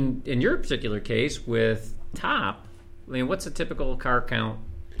in your particular case with Top, I mean, what's a typical car count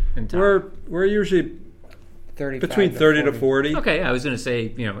in Top? We're usually between 30 to 40. Okay, I was going to say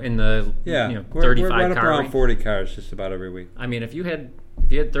in the 35 we're right up car around range. 40 cars just about every week. I mean, if you had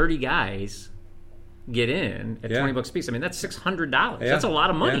 30 guys get in at $20 a piece, I mean that's $600. Yeah. That's a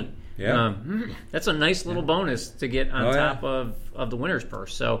lot of money. Yeah. That's a nice little bonus to get on top of the winner's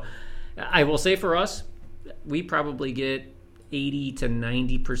purse. So I will say for us, we probably get 80 to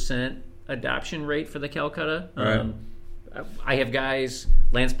 90% adoption rate for the Calcutta. Right. I have guys,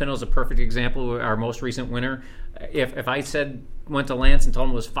 Lance Pinto's a perfect example, our most recent winner. If I went to Lance and told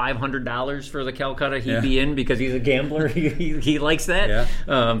him it was $500 for the Calcutta, he'd be in because he's a gambler. he likes that.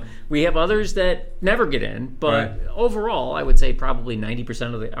 Yeah. We have others that never get in, but overall, I would say probably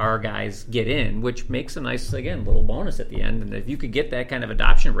 90% of our guys get in, which makes a nice, again, little bonus at the end. And if you could get that kind of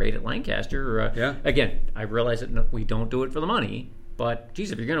adoption rate at Lancaster, again, I realize that we don't do it for the money, but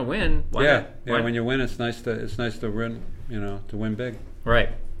geez, if you're going to win, why not? When you win, it's nice to win, to win big. Right.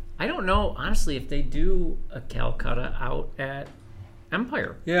 I don't know, honestly, if they do a Calcutta out at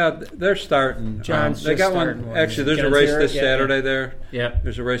Empire. Yeah, they're starting. John's they got starting one. one. Actually, there's John a race Sears? this Saturday there. Yeah.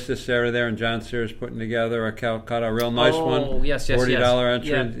 There's a race this Saturday there, and John Sears putting together a Calcutta, a real nice one. Oh, yes. $40 entry,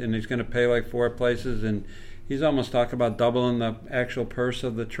 Yeah. and he's going to pay like 4 places, and he's almost talking about doubling the actual purse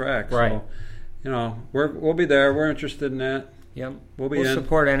of the track. Right. So, we'll be there. We're interested in that. Yep. We'll in.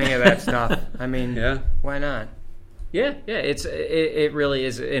 Support any of that stuff. I mean, why not? Yeah. It really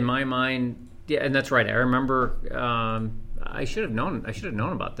is in my mind. Yeah, and that's right. I remember. I should have known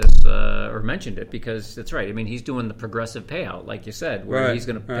about this or mentioned it because that's right. I mean, he's doing the progressive payout, like you said, where he's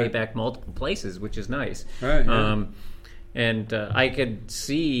going to pay back multiple places, which is nice. Right. Yeah. And I could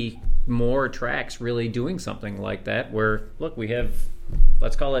see more tracks really doing something like that. Where look, we have,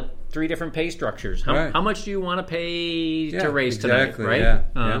 let's call it 3 different pay structures. How much do you want to pay to race tonight? Right.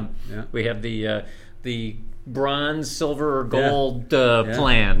 Yeah. We have the bronze, silver, or gold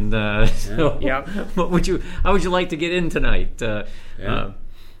plan. So, how would you like to get in tonight?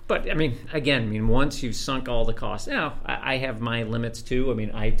 But I mean, once you've sunk all the costs, I have my limits too. I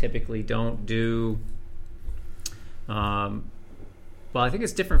mean, I typically don't do. Well, I think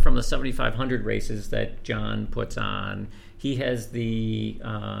it's different from the 7,500 races that John puts on. He has the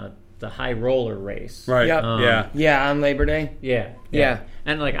high roller race. Right. Yeah, on Labor Day. Yeah.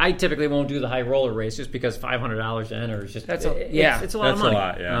 And I typically won't do the high roller race just because $500 to enter is just it's a lot of money.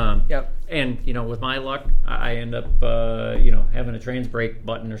 That's a lot. Yep. And with my luck, I end up having a trans brake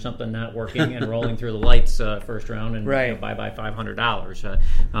button or something not working and rolling through the lights first round and bye $500.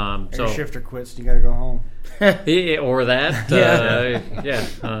 So your shifter quits, you got to go home. Or that.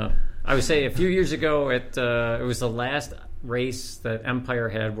 I would say a few years ago it was the last race that Empire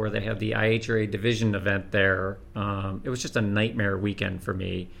had where they had the IHRA division event there. It was just a nightmare weekend for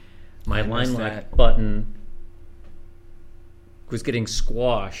me. My line lock button was getting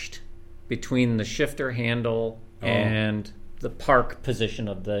squashed between the shifter handle and the park position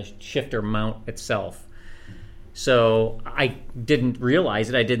of the shifter mount itself. So I didn't realize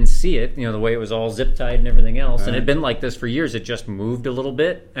it. I didn't see it, the way it was all zip tied and everything else. And it had been like this for years. It just moved a little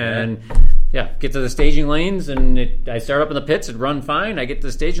bit. And get to the staging lanes, and I start up in the pits. It'd run fine. I get to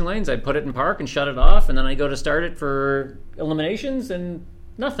the staging lanes. I'd put it in park and shut it off, and then I go to start it for eliminations, and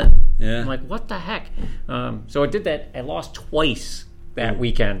nothing. Yeah. I'm like, what the heck? So I did that. I lost twice that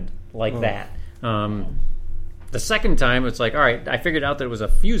weekend like that. The second time, it's like, all right, I figured out that it was a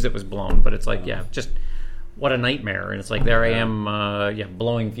fuse that was blown, but it's like, just what a nightmare. And it's like, there I am,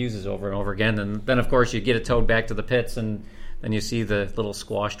 blowing fuses over and over again. And then, of course, you get it towed back to the pits, and then you see the little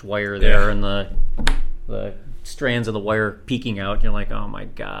squashed wire there and the strands of the wire peeking out. And you're like, oh, my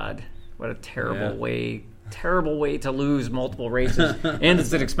God, what a terrible way to lose multiple races. And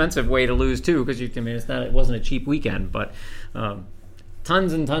it's an expensive way to lose, too, because it wasn't a cheap weekend. But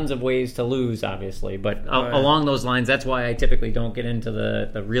tons and tons of ways to lose, obviously. But along those lines, that's why I typically don't get into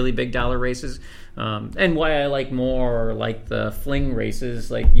the really big dollar races. And why I like more like the fling races,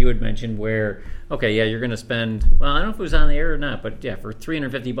 like you had mentioned, where, you're going to spend, well, I don't know if it was on the air or not, but for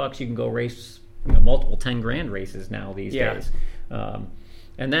 $350 you can go race multiple 10 grand races now these days.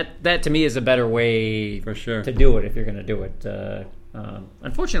 And that to me is a better way for sure to do it if you're going to do it.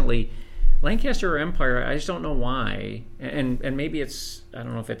 Unfortunately, Lancaster or Empire, I just don't know why, and maybe it's, I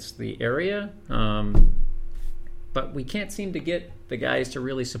don't know if it's the area, but we can't seem to get the guys to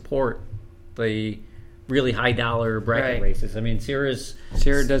really support the really high dollar bracket races. I mean, Sierra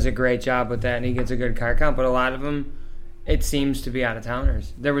does a great job with that, and he gets a good car count, but a lot of them, it seems to be out of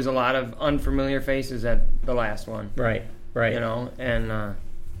towners. There was a lot of unfamiliar faces at the last one. Right. And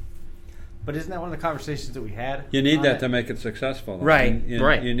but isn't that one of the conversations that we had? You need that to make it successful. Right.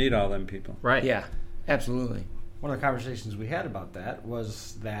 You need all them people. Right. Yeah, absolutely. One of the conversations we had about that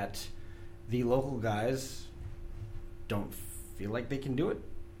was that the local guys don't feel like they can do it.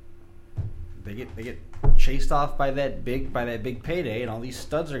 They get chased off by that big payday, and all these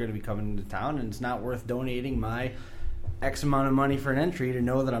studs are going to be coming into town, and it's not worth donating my X amount of money for an entry to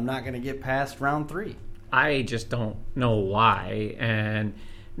know that I'm not going to get past round 3. I just don't know why. And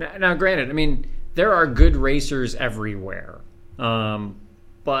now, granted, I mean, there are good racers everywhere,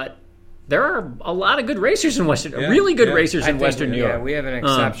 but there are a lot of good racers in really good racers in Western Europe. Yeah, we have an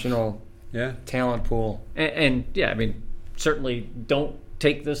exceptional talent pool. And I mean, certainly don't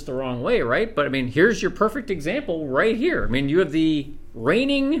take this the wrong way, right? But I mean, here's your perfect example right here. I mean, you have the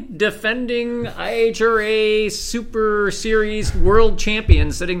reigning, defending IHRA SuperSeries world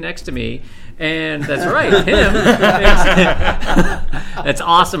champion sitting next to me. And that's right, him. That's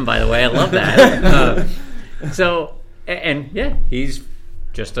awesome, by the way. I love that. He's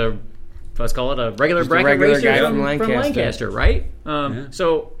just let's call it a regular bracket racer guy from Lancaster, right?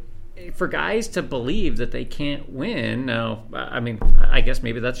 So for guys to believe that they can't win, now, I mean, I guess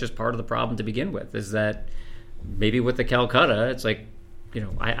maybe that's just part of the problem to begin with, is that maybe with the Calcutta, it's like,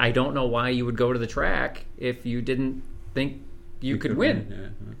 I don't know why you would go to the track if you didn't think you could win. Yeah.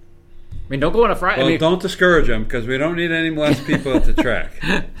 I mean, don't go on a Friday. Well, don't discourage them, because we don't need any less people at the track.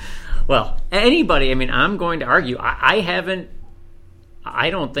 Well, anybody, I mean, I'm going to argue. I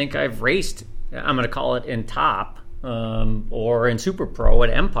don't think I've raced, I'm going to call it in top or in Super Pro at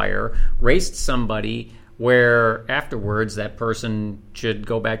Empire, raced somebody where afterwards that person should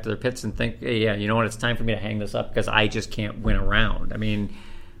go back to their pits and think, hey, you know what, it's time for me to hang this up because I just can't win a round. I mean,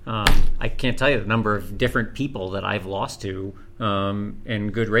 I can't tell you the number of different people that I've lost to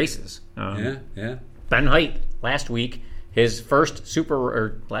in good races. Ben Height last week, his first 2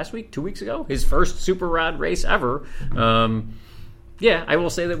 weeks ago, his first super rod race ever. I will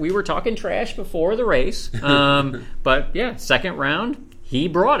say that we were talking trash before the race, but second round he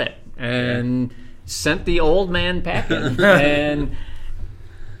brought it and sent the old man packing. And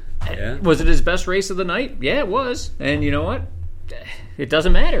was it his best race of the night? Yeah, it was. And you know what? It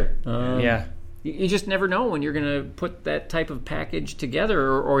doesn't matter. You just never know when you're going to put that type of package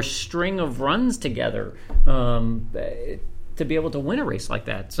together or string of runs together to be able to win a race like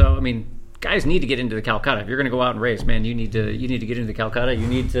that. So, I mean, guys need to get into the Calcutta. If you're going to go out and race, man, you need to get into the Calcutta. You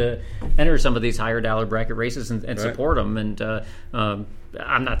need to enter some of these higher dollar bracket races and support them. And I'm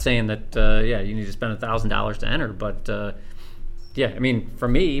not saying that you need to spend $1,000 to enter, but I mean, for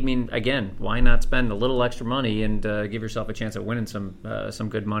me, again, why not spend a little extra money and give yourself a chance at winning some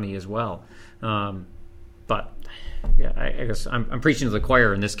good money as well? But I guess I'm preaching to the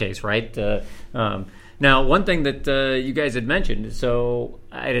choir in this case, right? Now, one thing that you guys had mentioned, so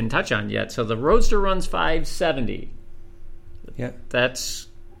I didn't touch on yet. So the Roadster runs 570. Yeah, that's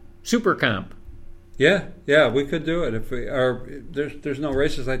super comp. Yeah, we could do it if we are. There's no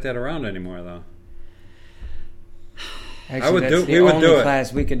races like that around anymore, though. Actually, that's the only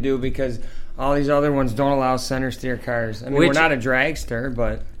class we could do because all these other ones don't allow center steer cars. I mean, we're not a dragster,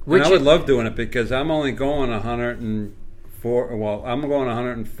 but I would love doing it because I'm only going I'm going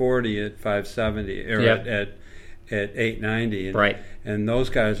 140 at 570 or at 890, and, right. And those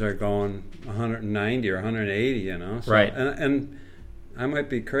guys are going 190 or 180, you know. So, right. And I might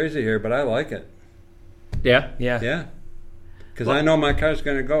be crazy here, but I like it. Yeah. Because I know my car's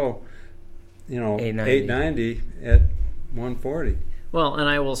going to go, 890 at 140. Well, and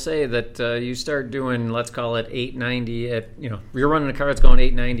I will say that you start doing, let's call it 890 at, you're running a car that's going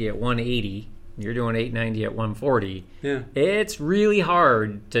 890 at 180. You're doing 890 at 140. Yeah. It's really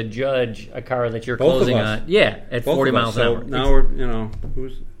hard to judge a car that you're Both closing of us. on. Yeah, at Both 40 miles an hour. Now we're,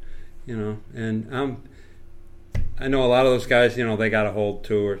 and I know a lot of those guys, they got to hold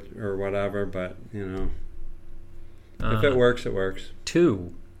 2 or whatever, but, if it works, it works.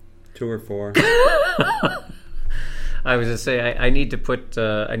 2 or 4. I was going to say I need to put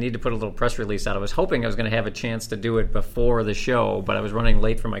a little press release out. I was hoping I was going to have a chance to do it before the show, but I was running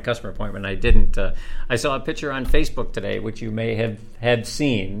late for my customer appointment. And I didn't. I saw a picture on Facebook today, which you may have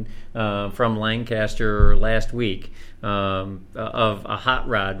seen from Lancaster last week, of a hot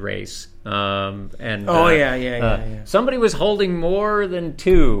rod race. Somebody was holding more than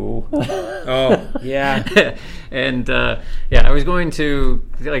 2. Oh, yeah. And I was going to,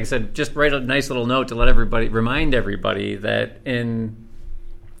 like I said, just write a nice little note to remind everybody that in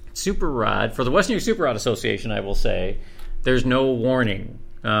Super Rod, for the Western Super Rod Association, I will say, there's no warning.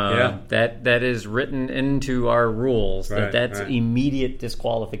 That is written into our rules. That's immediate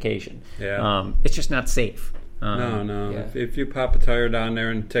disqualification. Yeah. It's just not safe. No. Yeah. If you pop a tire down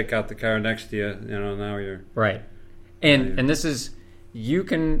there and take out the car next to you, now you're right. And this is, you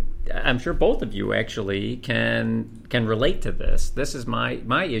can, I'm sure both of you actually can relate to this. This is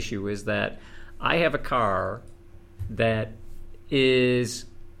my issue, is that I have a car that is,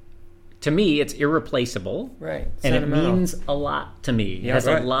 to me, it's irreplaceable. Right. And it means a lot to me. It has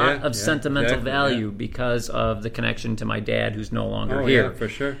a lot of sentimental value because of the connection to my dad, who's no longer here. Yeah, for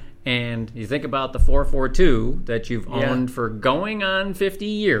sure. And you think about the 442 that you've owned for going on 50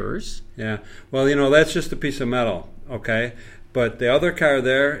 years. Yeah. Well, that's just a piece of metal, okay? But the other car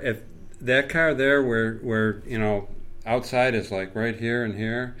there, if that car there where outside is like right here and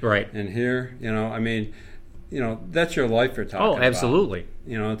here. Right. And here, that's your life you're talking about. Oh, absolutely.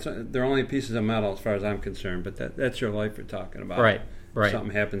 They're only pieces of metal as far as I'm concerned, but that's your life you're talking about. Right. Something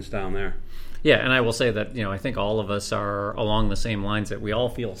happens down there. Yeah, and I will say that, I think all of us are along the same lines, that we all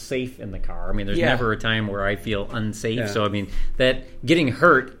feel safe in the car. I mean, there's never a time where I feel unsafe. Yeah. So, I mean, that getting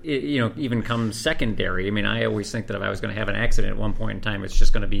hurt, even comes secondary. I mean, I always think that if I was going to have an accident at one point in time, it's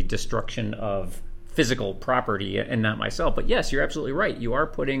just going to be destruction of physical property and not myself. But yes, you're absolutely right. You are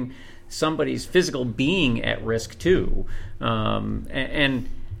putting somebody's physical being at risk too. And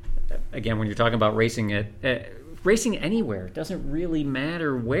again, when you're talking about racing racing anywhere, it doesn't really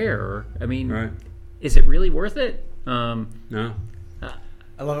matter where. I mean, Is it really worth it? No.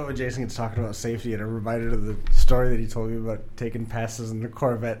 I love it when Jason gets talking about safety, and I'm reminded of the story that he told me about taking passes in the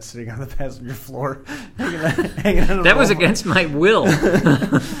Corvette, sitting on the passenger floor, hanging on that was against my will.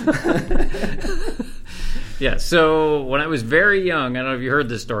 Yeah, so when I was very young, I don't know if you heard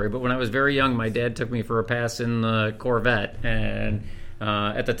this story, but when I was very young, my dad took me for a pass in the Corvette, and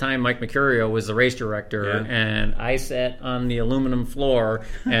at the time, Mike Mercurio was the race director, and I sat on the aluminum floor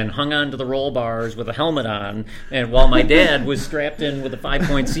and hung on to the roll bars with a helmet on, and while my dad was strapped in with a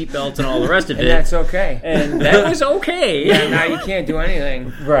 5-point seatbelt and all the rest of it. And that's okay. And that was okay. Yeah, now you can't do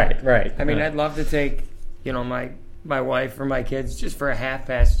anything. Right. I mean, I'd love to take, my wife or my kids just for a half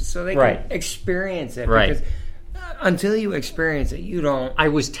pass, just so they can experience it. Right. Because until you experience it, you don't. I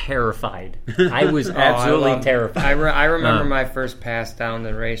was terrified. I was absolutely terrified. I remember my first pass down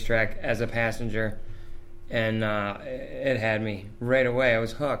the racetrack as a passenger, and it had me right away. I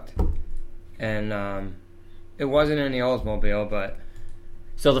was hooked, and it wasn't in the Oldsmobile, but.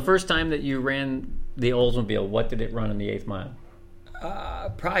 So the first time that you ran the Oldsmobile, what did it run in the 8th mile?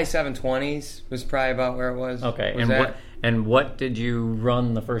 Probably 720s was probably about where it was. Okay, and what did you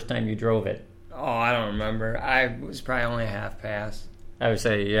run the first time you drove it? Oh, I don't remember. I was probably only a half pass. I would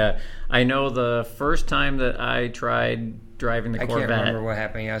say, yeah. I know the first time that I tried driving the Corvette. I can't remember what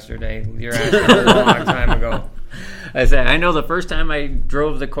happened yesterday. You're asking me a long time ago. I know the first time I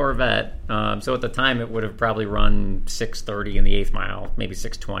drove the Corvette, so at the time it would have probably run 6:30 in the 8th mile, maybe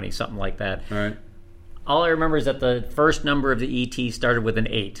 6:20, something like that. All right. All I remember is that the first number of the ET started with an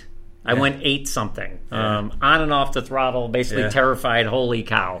 8. I went 8-something, on and off the throttle, basically terrified, holy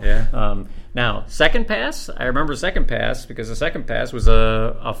cow. Yeah. Now, second pass, I remember second pass, because the second pass was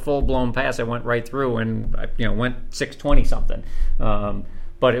a full-blown pass. I went right through and, went 6:20-something.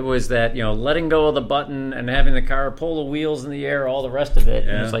 But it was that, letting go of the button and having the car pull the wheels in the air, all the rest of it.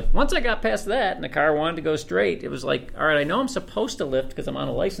 Yeah. And it's like, once I got past that and the car wanted to go straight, it was like, all right, I know I'm supposed to lift because I'm on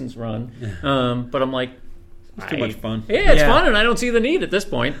a license run. Yeah. But I'm like, it's too much fun. Yeah, it's fun, and I don't see the need at this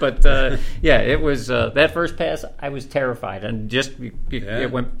point. But it was that first pass. I was terrified, and just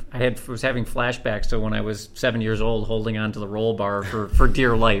it went. Was having flashbacks to when I was 7 years old, holding on to the roll bar for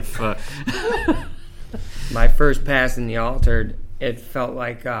dear life. My first pass in the altered, it felt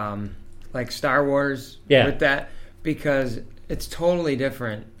like Star Wars with that, because it's totally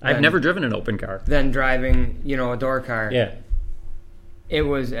different. I've never driven an open car than driving, a door car. Yeah. It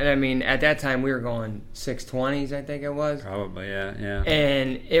was, and I mean, at that time we were going 620s, I think it was. Probably, yeah.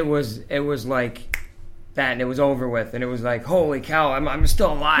 And it was like that, and it was over with, and it was like, holy cow, I'm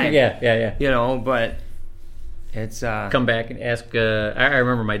still alive. Yeah. But it's come back and ask. I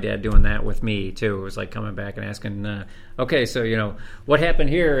remember my dad doing that with me too. It was like coming back and asking, okay, so what happened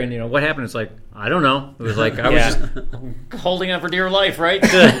here, and what happened. It's like, I don't know. It was like I was just holding on for dear life, right?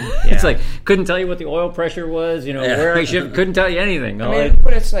 It's like couldn't tell you what the oil pressure was, where I should. Couldn't tell you anything.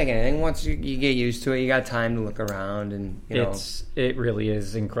 But it's like anything. Once you get used to it, you got time to look around, and it really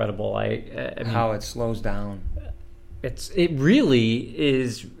is incredible. I mean, how it slows down. It really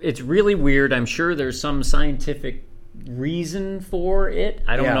is. It's really weird. I'm sure there's some scientific reason for it.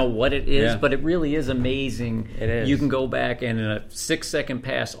 I don't know what it is, but it really is amazing. It is. You can go back and in a 6-second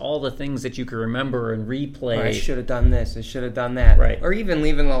pass, all the things that you can remember and replay. I should have done this. I should have done that. Right. Or even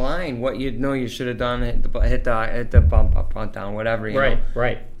leaving the line, what you know you should have done. Hit the bump up, bump down, whatever. You know?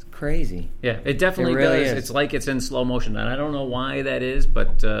 Right. It's crazy. Yeah, it definitely really does. is. It's like it's in slow motion, and I don't know why that is,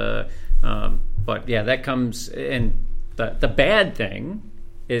 but yeah, that comes in. The bad thing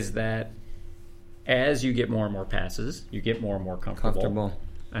is that as you get more and more passes, you get more and more comfortable.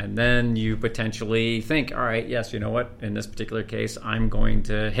 And then you potentially think, all right, yes, you know what? In this particular case, I'm going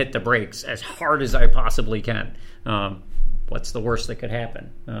to hit the brakes as hard as I possibly can. What's the worst that could happen?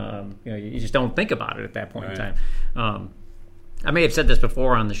 You just don't think about it at that point in time. I may have said this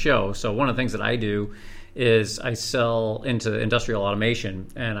before on the show. So one of the things that I do is I sell into industrial automation,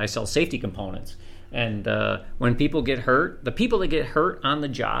 and I sell safety components. And when people get hurt, the people that get hurt on the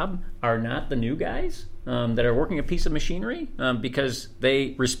job are not the new guys that are working a piece of machinery because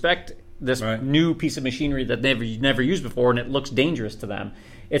they respect this new piece of machinery that they've never used before, and it looks dangerous to them.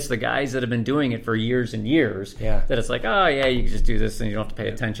 It's the guys that have been doing it for years and years that it's like, oh, yeah, you can just do this and you don't have to pay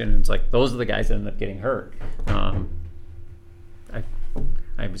attention. And it's like those are the guys that end up getting hurt.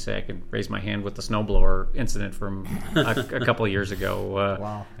 I would say I could raise my hand with the snowblower incident from a couple of years ago.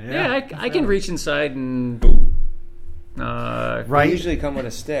 Wow. I can reach inside and... They usually come with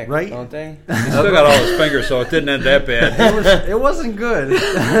a stick, don't they? He still got all his fingers, so it didn't end that bad. It wasn't good.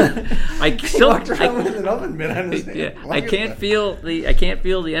 I still walked around with an oven mitt on his hand. I can't feel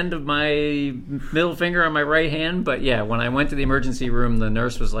the end of my middle finger on my right hand. But yeah, when I went to the emergency room, the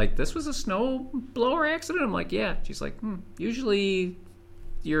nurse was like, "This was a snow blower accident." I'm like, "Yeah." She's like, Usually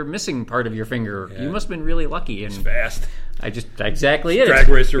you're missing part of your finger. Yeah. You must have been really lucky." And it's fast. Exactly it. Drag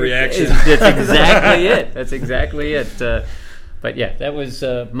racer reaction. That's exactly it. That's exactly it. But yeah, that was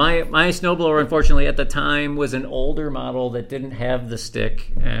my snowblower. Unfortunately, at the time, was an older model that didn't have the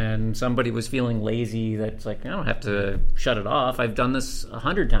stick, and somebody was feeling lazy. That's like, I don't have to shut it off. I've done this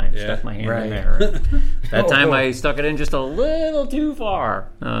 100 times. Yeah. Stuck my hand in there. That time, I stuck it in just a little too far.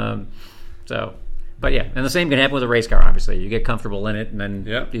 But yeah, and the same can happen with a race car, obviously. You get comfortable in it, and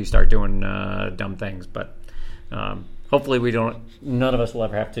then you start doing dumb things. But hopefully none of us will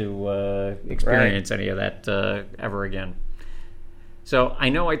ever have to experience any of that ever again. So I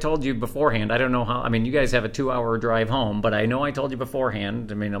know I told you beforehand, I don't know how, you guys have a 2-hour drive home, but I know I told you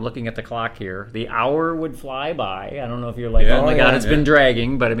beforehand, I'm looking at the clock here, the hour would fly by. I don't know if you're like, oh my God, it's been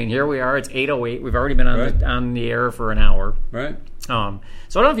dragging, but here we are, it's 8:08, we've already been on the air for an hour. Right. So I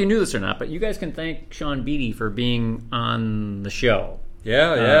don't know if you knew this or not, but you guys can thank Sean Beatty for being on the show.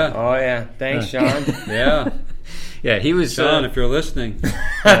 Yeah. Thanks, Sean. Yeah, he was... Sean, if you're listening.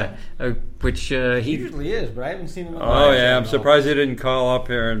 Which he usually is, but I haven't seen him. I'm surprised he didn't call up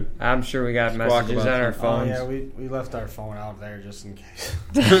here. And I'm sure we got messages on our phones. Oh, yeah, we left our phone out there just in case.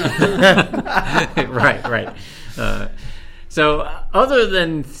 Right. So other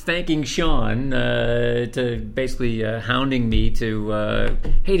than thanking Sean to basically hounding me to,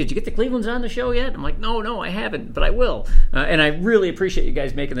 hey, did you get the Clevelands on the show yet? I'm like, no, I haven't, but I will. And I really appreciate you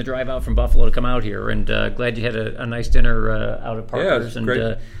guys making the drive out from Buffalo to come out here, and glad you had a nice dinner out at Parker's. Yeah,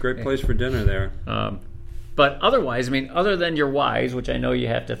 it's great place for dinner there. But otherwise, other than your wives, which I know you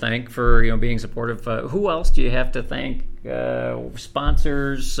have to thank for being supportive, who else do you have to thank?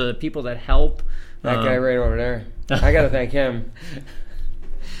 Sponsors, people that help. That guy right over there. I got to thank him.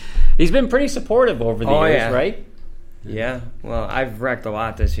 He's been pretty supportive over the years, right? Yeah. Well, I've wrecked a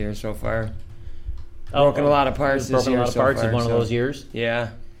lot this year so far. Broken a lot of parts this year. Broken a lot of parts in one of those years.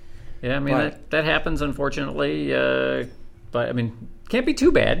 Yeah. Yeah, I mean, that happens, unfortunately. But, I mean, can't be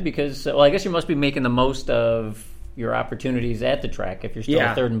too bad because, well, I guess you must be making the most of your opportunities at the track if you're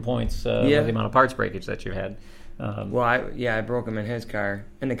still third in points with the amount of parts breakage that you had. I broke him in his car.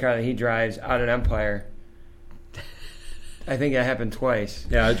 In the car that he drives out at Empire. I think that happened twice.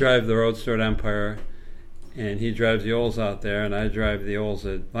 Yeah, I drive the Roadster at Empire, and he drives the Olds out there, and I drive the Olds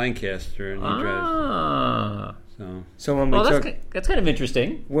at Lancaster, and he drives... So when that's kind of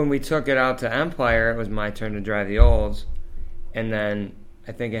interesting. When we took it out to Empire, it was my turn to drive the Olds, and then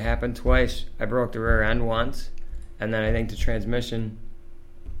I think it happened twice. I broke the rear end once, and then I think the transmission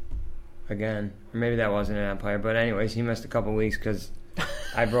again. Or maybe that wasn't an Empire, but anyways, he missed a couple weeks because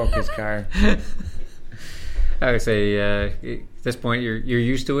I broke his car. I would say at this point you're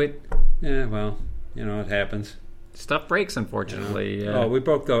used to it. Yeah, well, it happens. Stuff breaks, unfortunately. We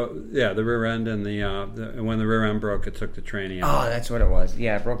broke the rear end, and and when the rear end broke, it took the tranny out. Oh, that's what it was.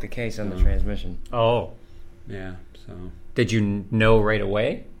 Yeah, it broke the case on the transmission. Oh. Yeah, so. Did you know right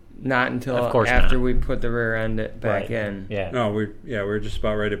away? Not until after we put the rear end back in. Yeah. No, we were just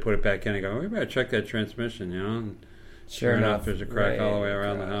about ready to put it back in and go, we better check that transmission, And sure enough, there's a crack all the way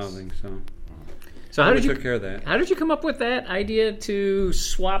around the housing, So how did you took care of that? How did you come up with that idea to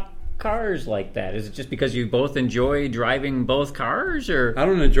swap cars like that? Is it just because you both enjoy driving both cars, or? I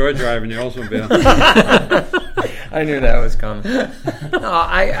don't enjoy driving the Oldsmobile. I knew that was coming. No,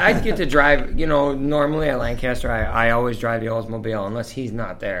 I get to drive. Normally at Lancaster, I always drive the Oldsmobile unless he's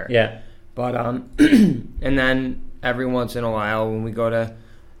not there. Yeah. But and then every once in a while, when we go to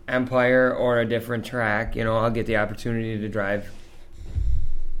Empire or a different track, I'll get the opportunity to drive.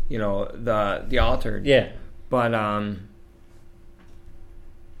 The altered. Yeah. But I'm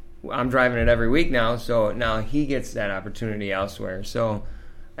driving it every week now, so now he gets that opportunity elsewhere. So,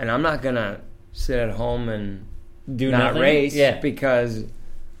 and I'm not gonna sit at home and do not nothing? race because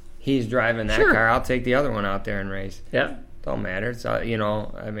he's driving that car. I'll take the other one out there and race. Yeah. Don't matter. It's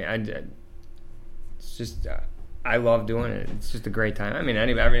it's just I love doing it. It's just a great time. I mean,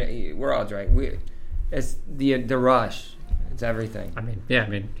 we're all driving. It's the rush. It's everything.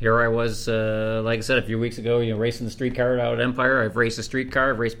 Here I was, like I said, a few weeks ago, racing the street car out at Empire. I've raced a street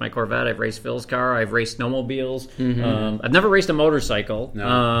car. I've raced my Corvette. I've raced Phil's car. I've raced snowmobiles. Mm-hmm. I've never raced a motorcycle. No,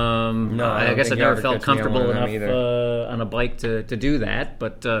 I guess I've never felt comfortable enough on a bike to do that.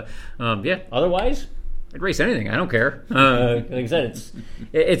 But, otherwise, I'd race anything. I don't care. Like I said,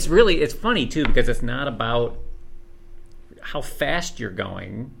 it's funny, too, because it's not about how fast you're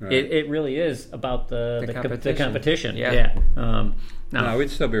going. Right. It really is about the competition. Yeah. No,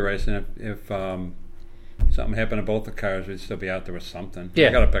 we'd still be racing if something happened to both the cars. We'd still be out there with something. Yeah.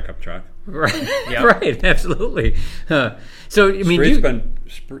 I got a pickup truck. Right. Yep. Right. Absolutely.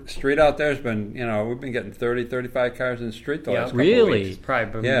 Street out there's been, we've been getting 30, 35 cars in the street the last couple really? of weeks.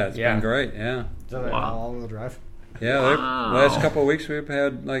 Probably. It's been great. Yeah. Wow. All-wheel drive. Yeah, last couple of weeks we've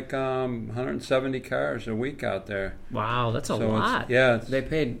had like 170 cars a week out there. Wow, that's a lot. They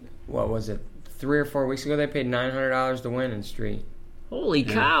paid, what was it, 3 or 4 weeks ago? They paid $900 to win in street. Holy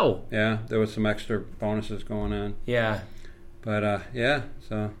cow! Yeah, there was some extra bonuses going on. Yeah, but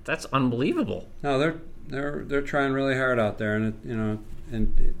so that's unbelievable. No, they're trying really hard out there, and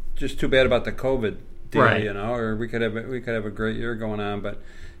and just too bad about the COVID deal, right. Or we could have a great year going on, but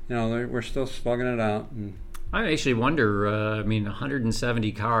we're still slugging it out. And I actually wonder.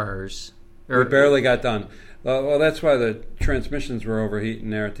 170 cars. We barely got done. Well, that's why the transmissions were overheating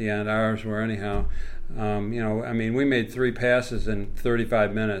there at the end. Ours were anyhow. We made 3 passes in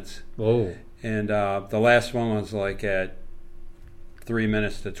 35 minutes. Whoa! And the last one was like at 3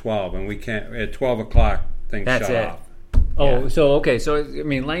 minutes to 12, and we can't at 12 o'clock. Things shut off. Oh, yeah. So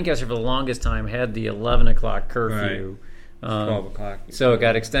Lancaster for the longest time had the 11 o'clock curfew. Right. 12 o'clock. So it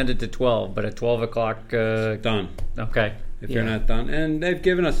got extended to 12, but at 12 o'clock... done. Okay. If you're not done. And they've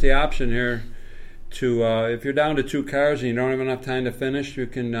given us the option here to, if you're down to 2 cars and you don't have enough time to finish, you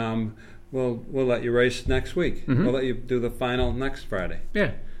can, we'll let you race next week. Mm-hmm. We'll let you do the final next Friday.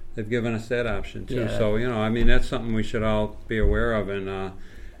 Yeah. They've given us that option, too. Yeah. So, that's something we should all be aware of. And I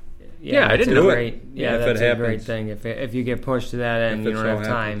didn't know it. Yeah, that's a great thing. If you get pushed to that end, you don't have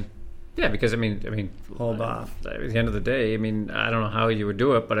time. Yeah, because hold off. At the end of the day, I don't know how you would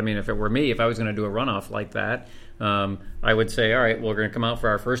do it, but if it were me, if I was going to do a runoff like that, I would say, all right, we're going to come out for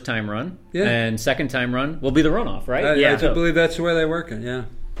our first time run, and second time run will be the runoff, right? I believe that's the way they work it. Yeah.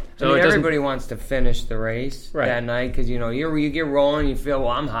 So everybody wants to finish the race that night because you get rolling, you feel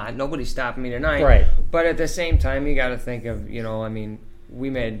I'm hot, nobody's stopping me tonight. Right. But at the same time, you got to think of we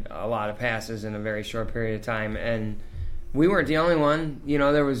made a lot of passes in a very short period of time, and we weren't the only one.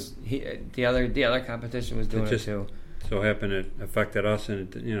 There was the other competition was doing it too. So happened it affected us,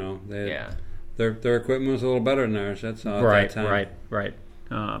 and their equipment was a little better than ours. That's all. Right, at that time. right.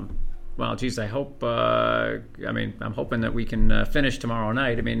 Well, geez, I hope. I'm hoping that we can finish tomorrow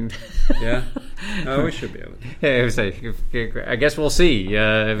night. Yeah, we should be able to. I guess we'll see. Like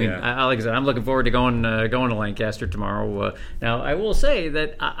I said, I'm looking forward to going to Lancaster tomorrow. Now, I will say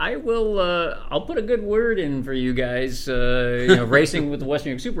that I will. I'll put a good word in for you guys. Racing with the Western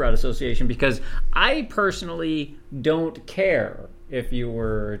New York Super Out Association, because I personally don't care if you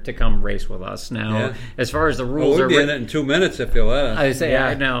were to come race with us. Now, as far as the rules we'll be in it in 2 minutes if you'll let us. I say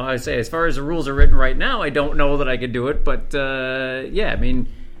as far as the rules are written right now, I don't know that I could do it, but and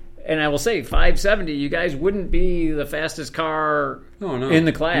I will say 570, you guys wouldn't be the fastest car in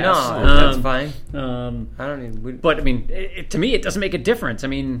the class. No, that's fine. I don't even. But to me, it doesn't make a difference.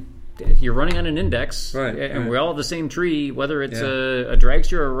 You're running on an index, and we all have the same tree, whether it's a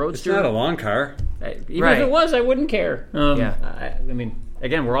dragster or a roadster. It's not a long car. Even if it was, I wouldn't care.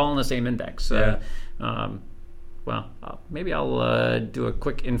 Again, we're all on the same index. Maybe I'll do a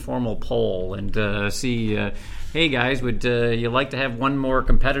quick informal poll and see. Hey guys, would you like to have one more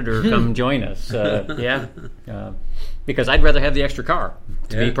competitor come join us? Because I'd rather have the extra car.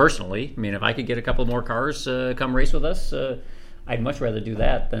 To me personally, if I could get a couple more cars come race with us, I'd much rather do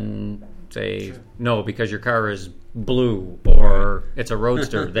that than say no because your car is blue or it's a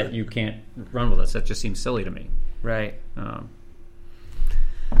roadster that you can't run with us. That just seems silly to me. Right.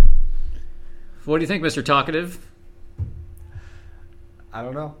 What do you think, Mr. Talkative? I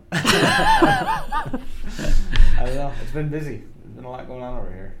don't know. I don't know. It's been busy. There's been a lot going on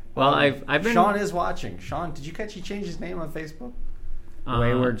over here. Well, I've been. Sean is watching. Sean, did you catch he changed his name on Facebook?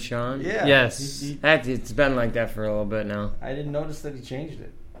 Wayward Sean? Yeah. Yes. It's been like that for a little bit now. I didn't notice that he changed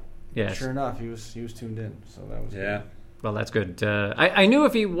it. Yes. Sure enough, he was tuned in, so that was good. Well, that's good. I knew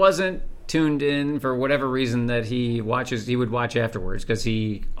if he wasn't tuned in for whatever reason that he would watch afterwards, because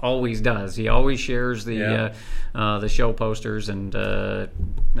he always does. He always shares the show posters and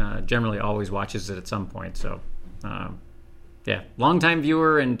generally always watches it at some point. So, long-time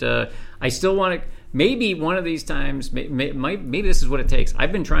viewer, and I still want to. Maybe one of these times, maybe this is what it takes.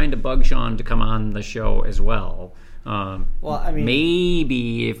 I've been trying to bug Sean to come on the show as well.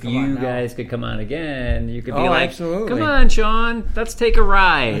 Maybe if you guys could come on again, you could be like, absolutely. Come on, Sean, let's take a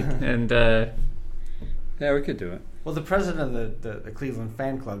ride. And we could do it. Well, the president of the Cleveland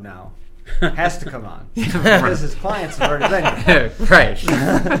fan club now has to come on because his clients have already been here. Right. He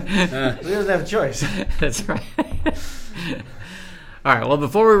doesn't have a choice. That's right. All right. Well,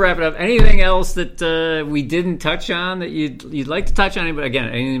 before we wrap it up, anything else that we didn't touch on that you'd like to touch on? But again,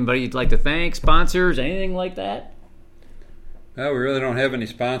 anybody you'd like to thank, sponsors, anything like that? No, we really don't have any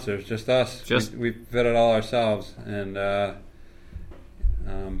sponsors. Just us. We fit it all ourselves, and I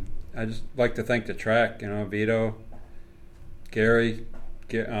just like to thank the track. Vito, Gary,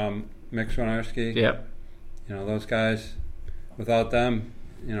 Mick Swinarski. Yep. Those guys. Without them,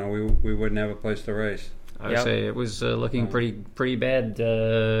 we wouldn't have a place to race. I would say it was looking pretty bad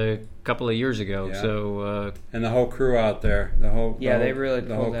a couple of years ago. Yeah. So and the whole crew out there, they really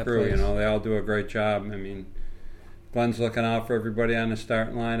the whole crew. Place. They all do a great job. Glenn's looking out for everybody on the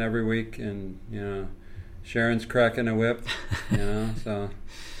starting line every week, and Sharon's cracking a whip. So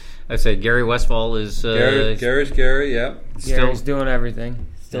I say Gary Westfall is Gary's Gary. Yep, Gary's doing everything.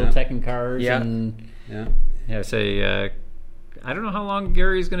 Still teching cars. Yeah. And I say. I don't know how long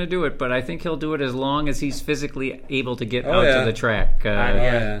Gary's going to do it, but I think he'll do it as long as he's physically able to get out to the track.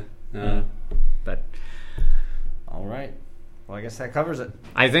 But all right. Well, I guess that covers it.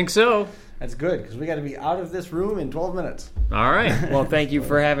 I think so. That's good, because we got to be out of this room in 12 minutes. All right. Well, thank you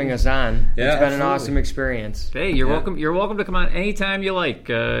for having us on. Yeah, it's been an awesome experience. Hey, you're welcome. You're welcome to come on anytime you like.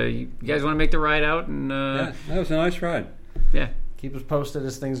 You guys want to make the ride out? And that was a nice ride. Yeah. Keep us posted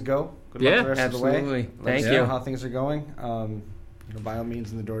as things go. Good luck the rest absolutely. of the way. Thank Let you. us know how things are going. By all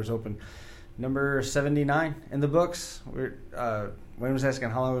means, and the door's open. Number 79 in the books. Wayne was asking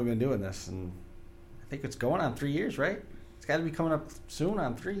how long we've been doing this, and I think it's going on 3 years, right? It's got to be coming up soon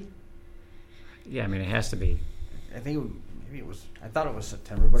on 3. Yeah, it has to be. I think maybe it was. I thought it was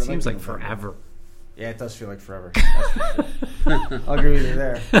September, but it seems like November. forever. Yeah, it does feel like forever. That's for sure. I'll agree with you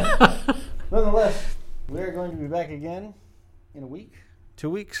there. Nonetheless, we are going to be back again in a week. 2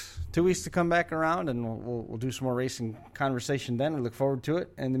 weeks. 2 weeks to come back around, and we'll do some more racing conversation then. We look forward to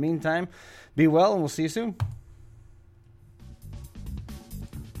it. In the meantime, be well, and we'll see you soon.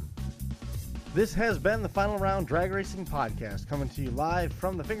 This has been the Final Round Drag Racing Podcast, coming to you live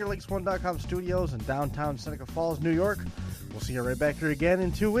from the FingerLakes1.com studios in downtown Seneca Falls, New York. We'll see you right back here again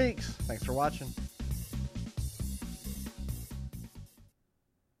in 2 weeks. Thanks for watching.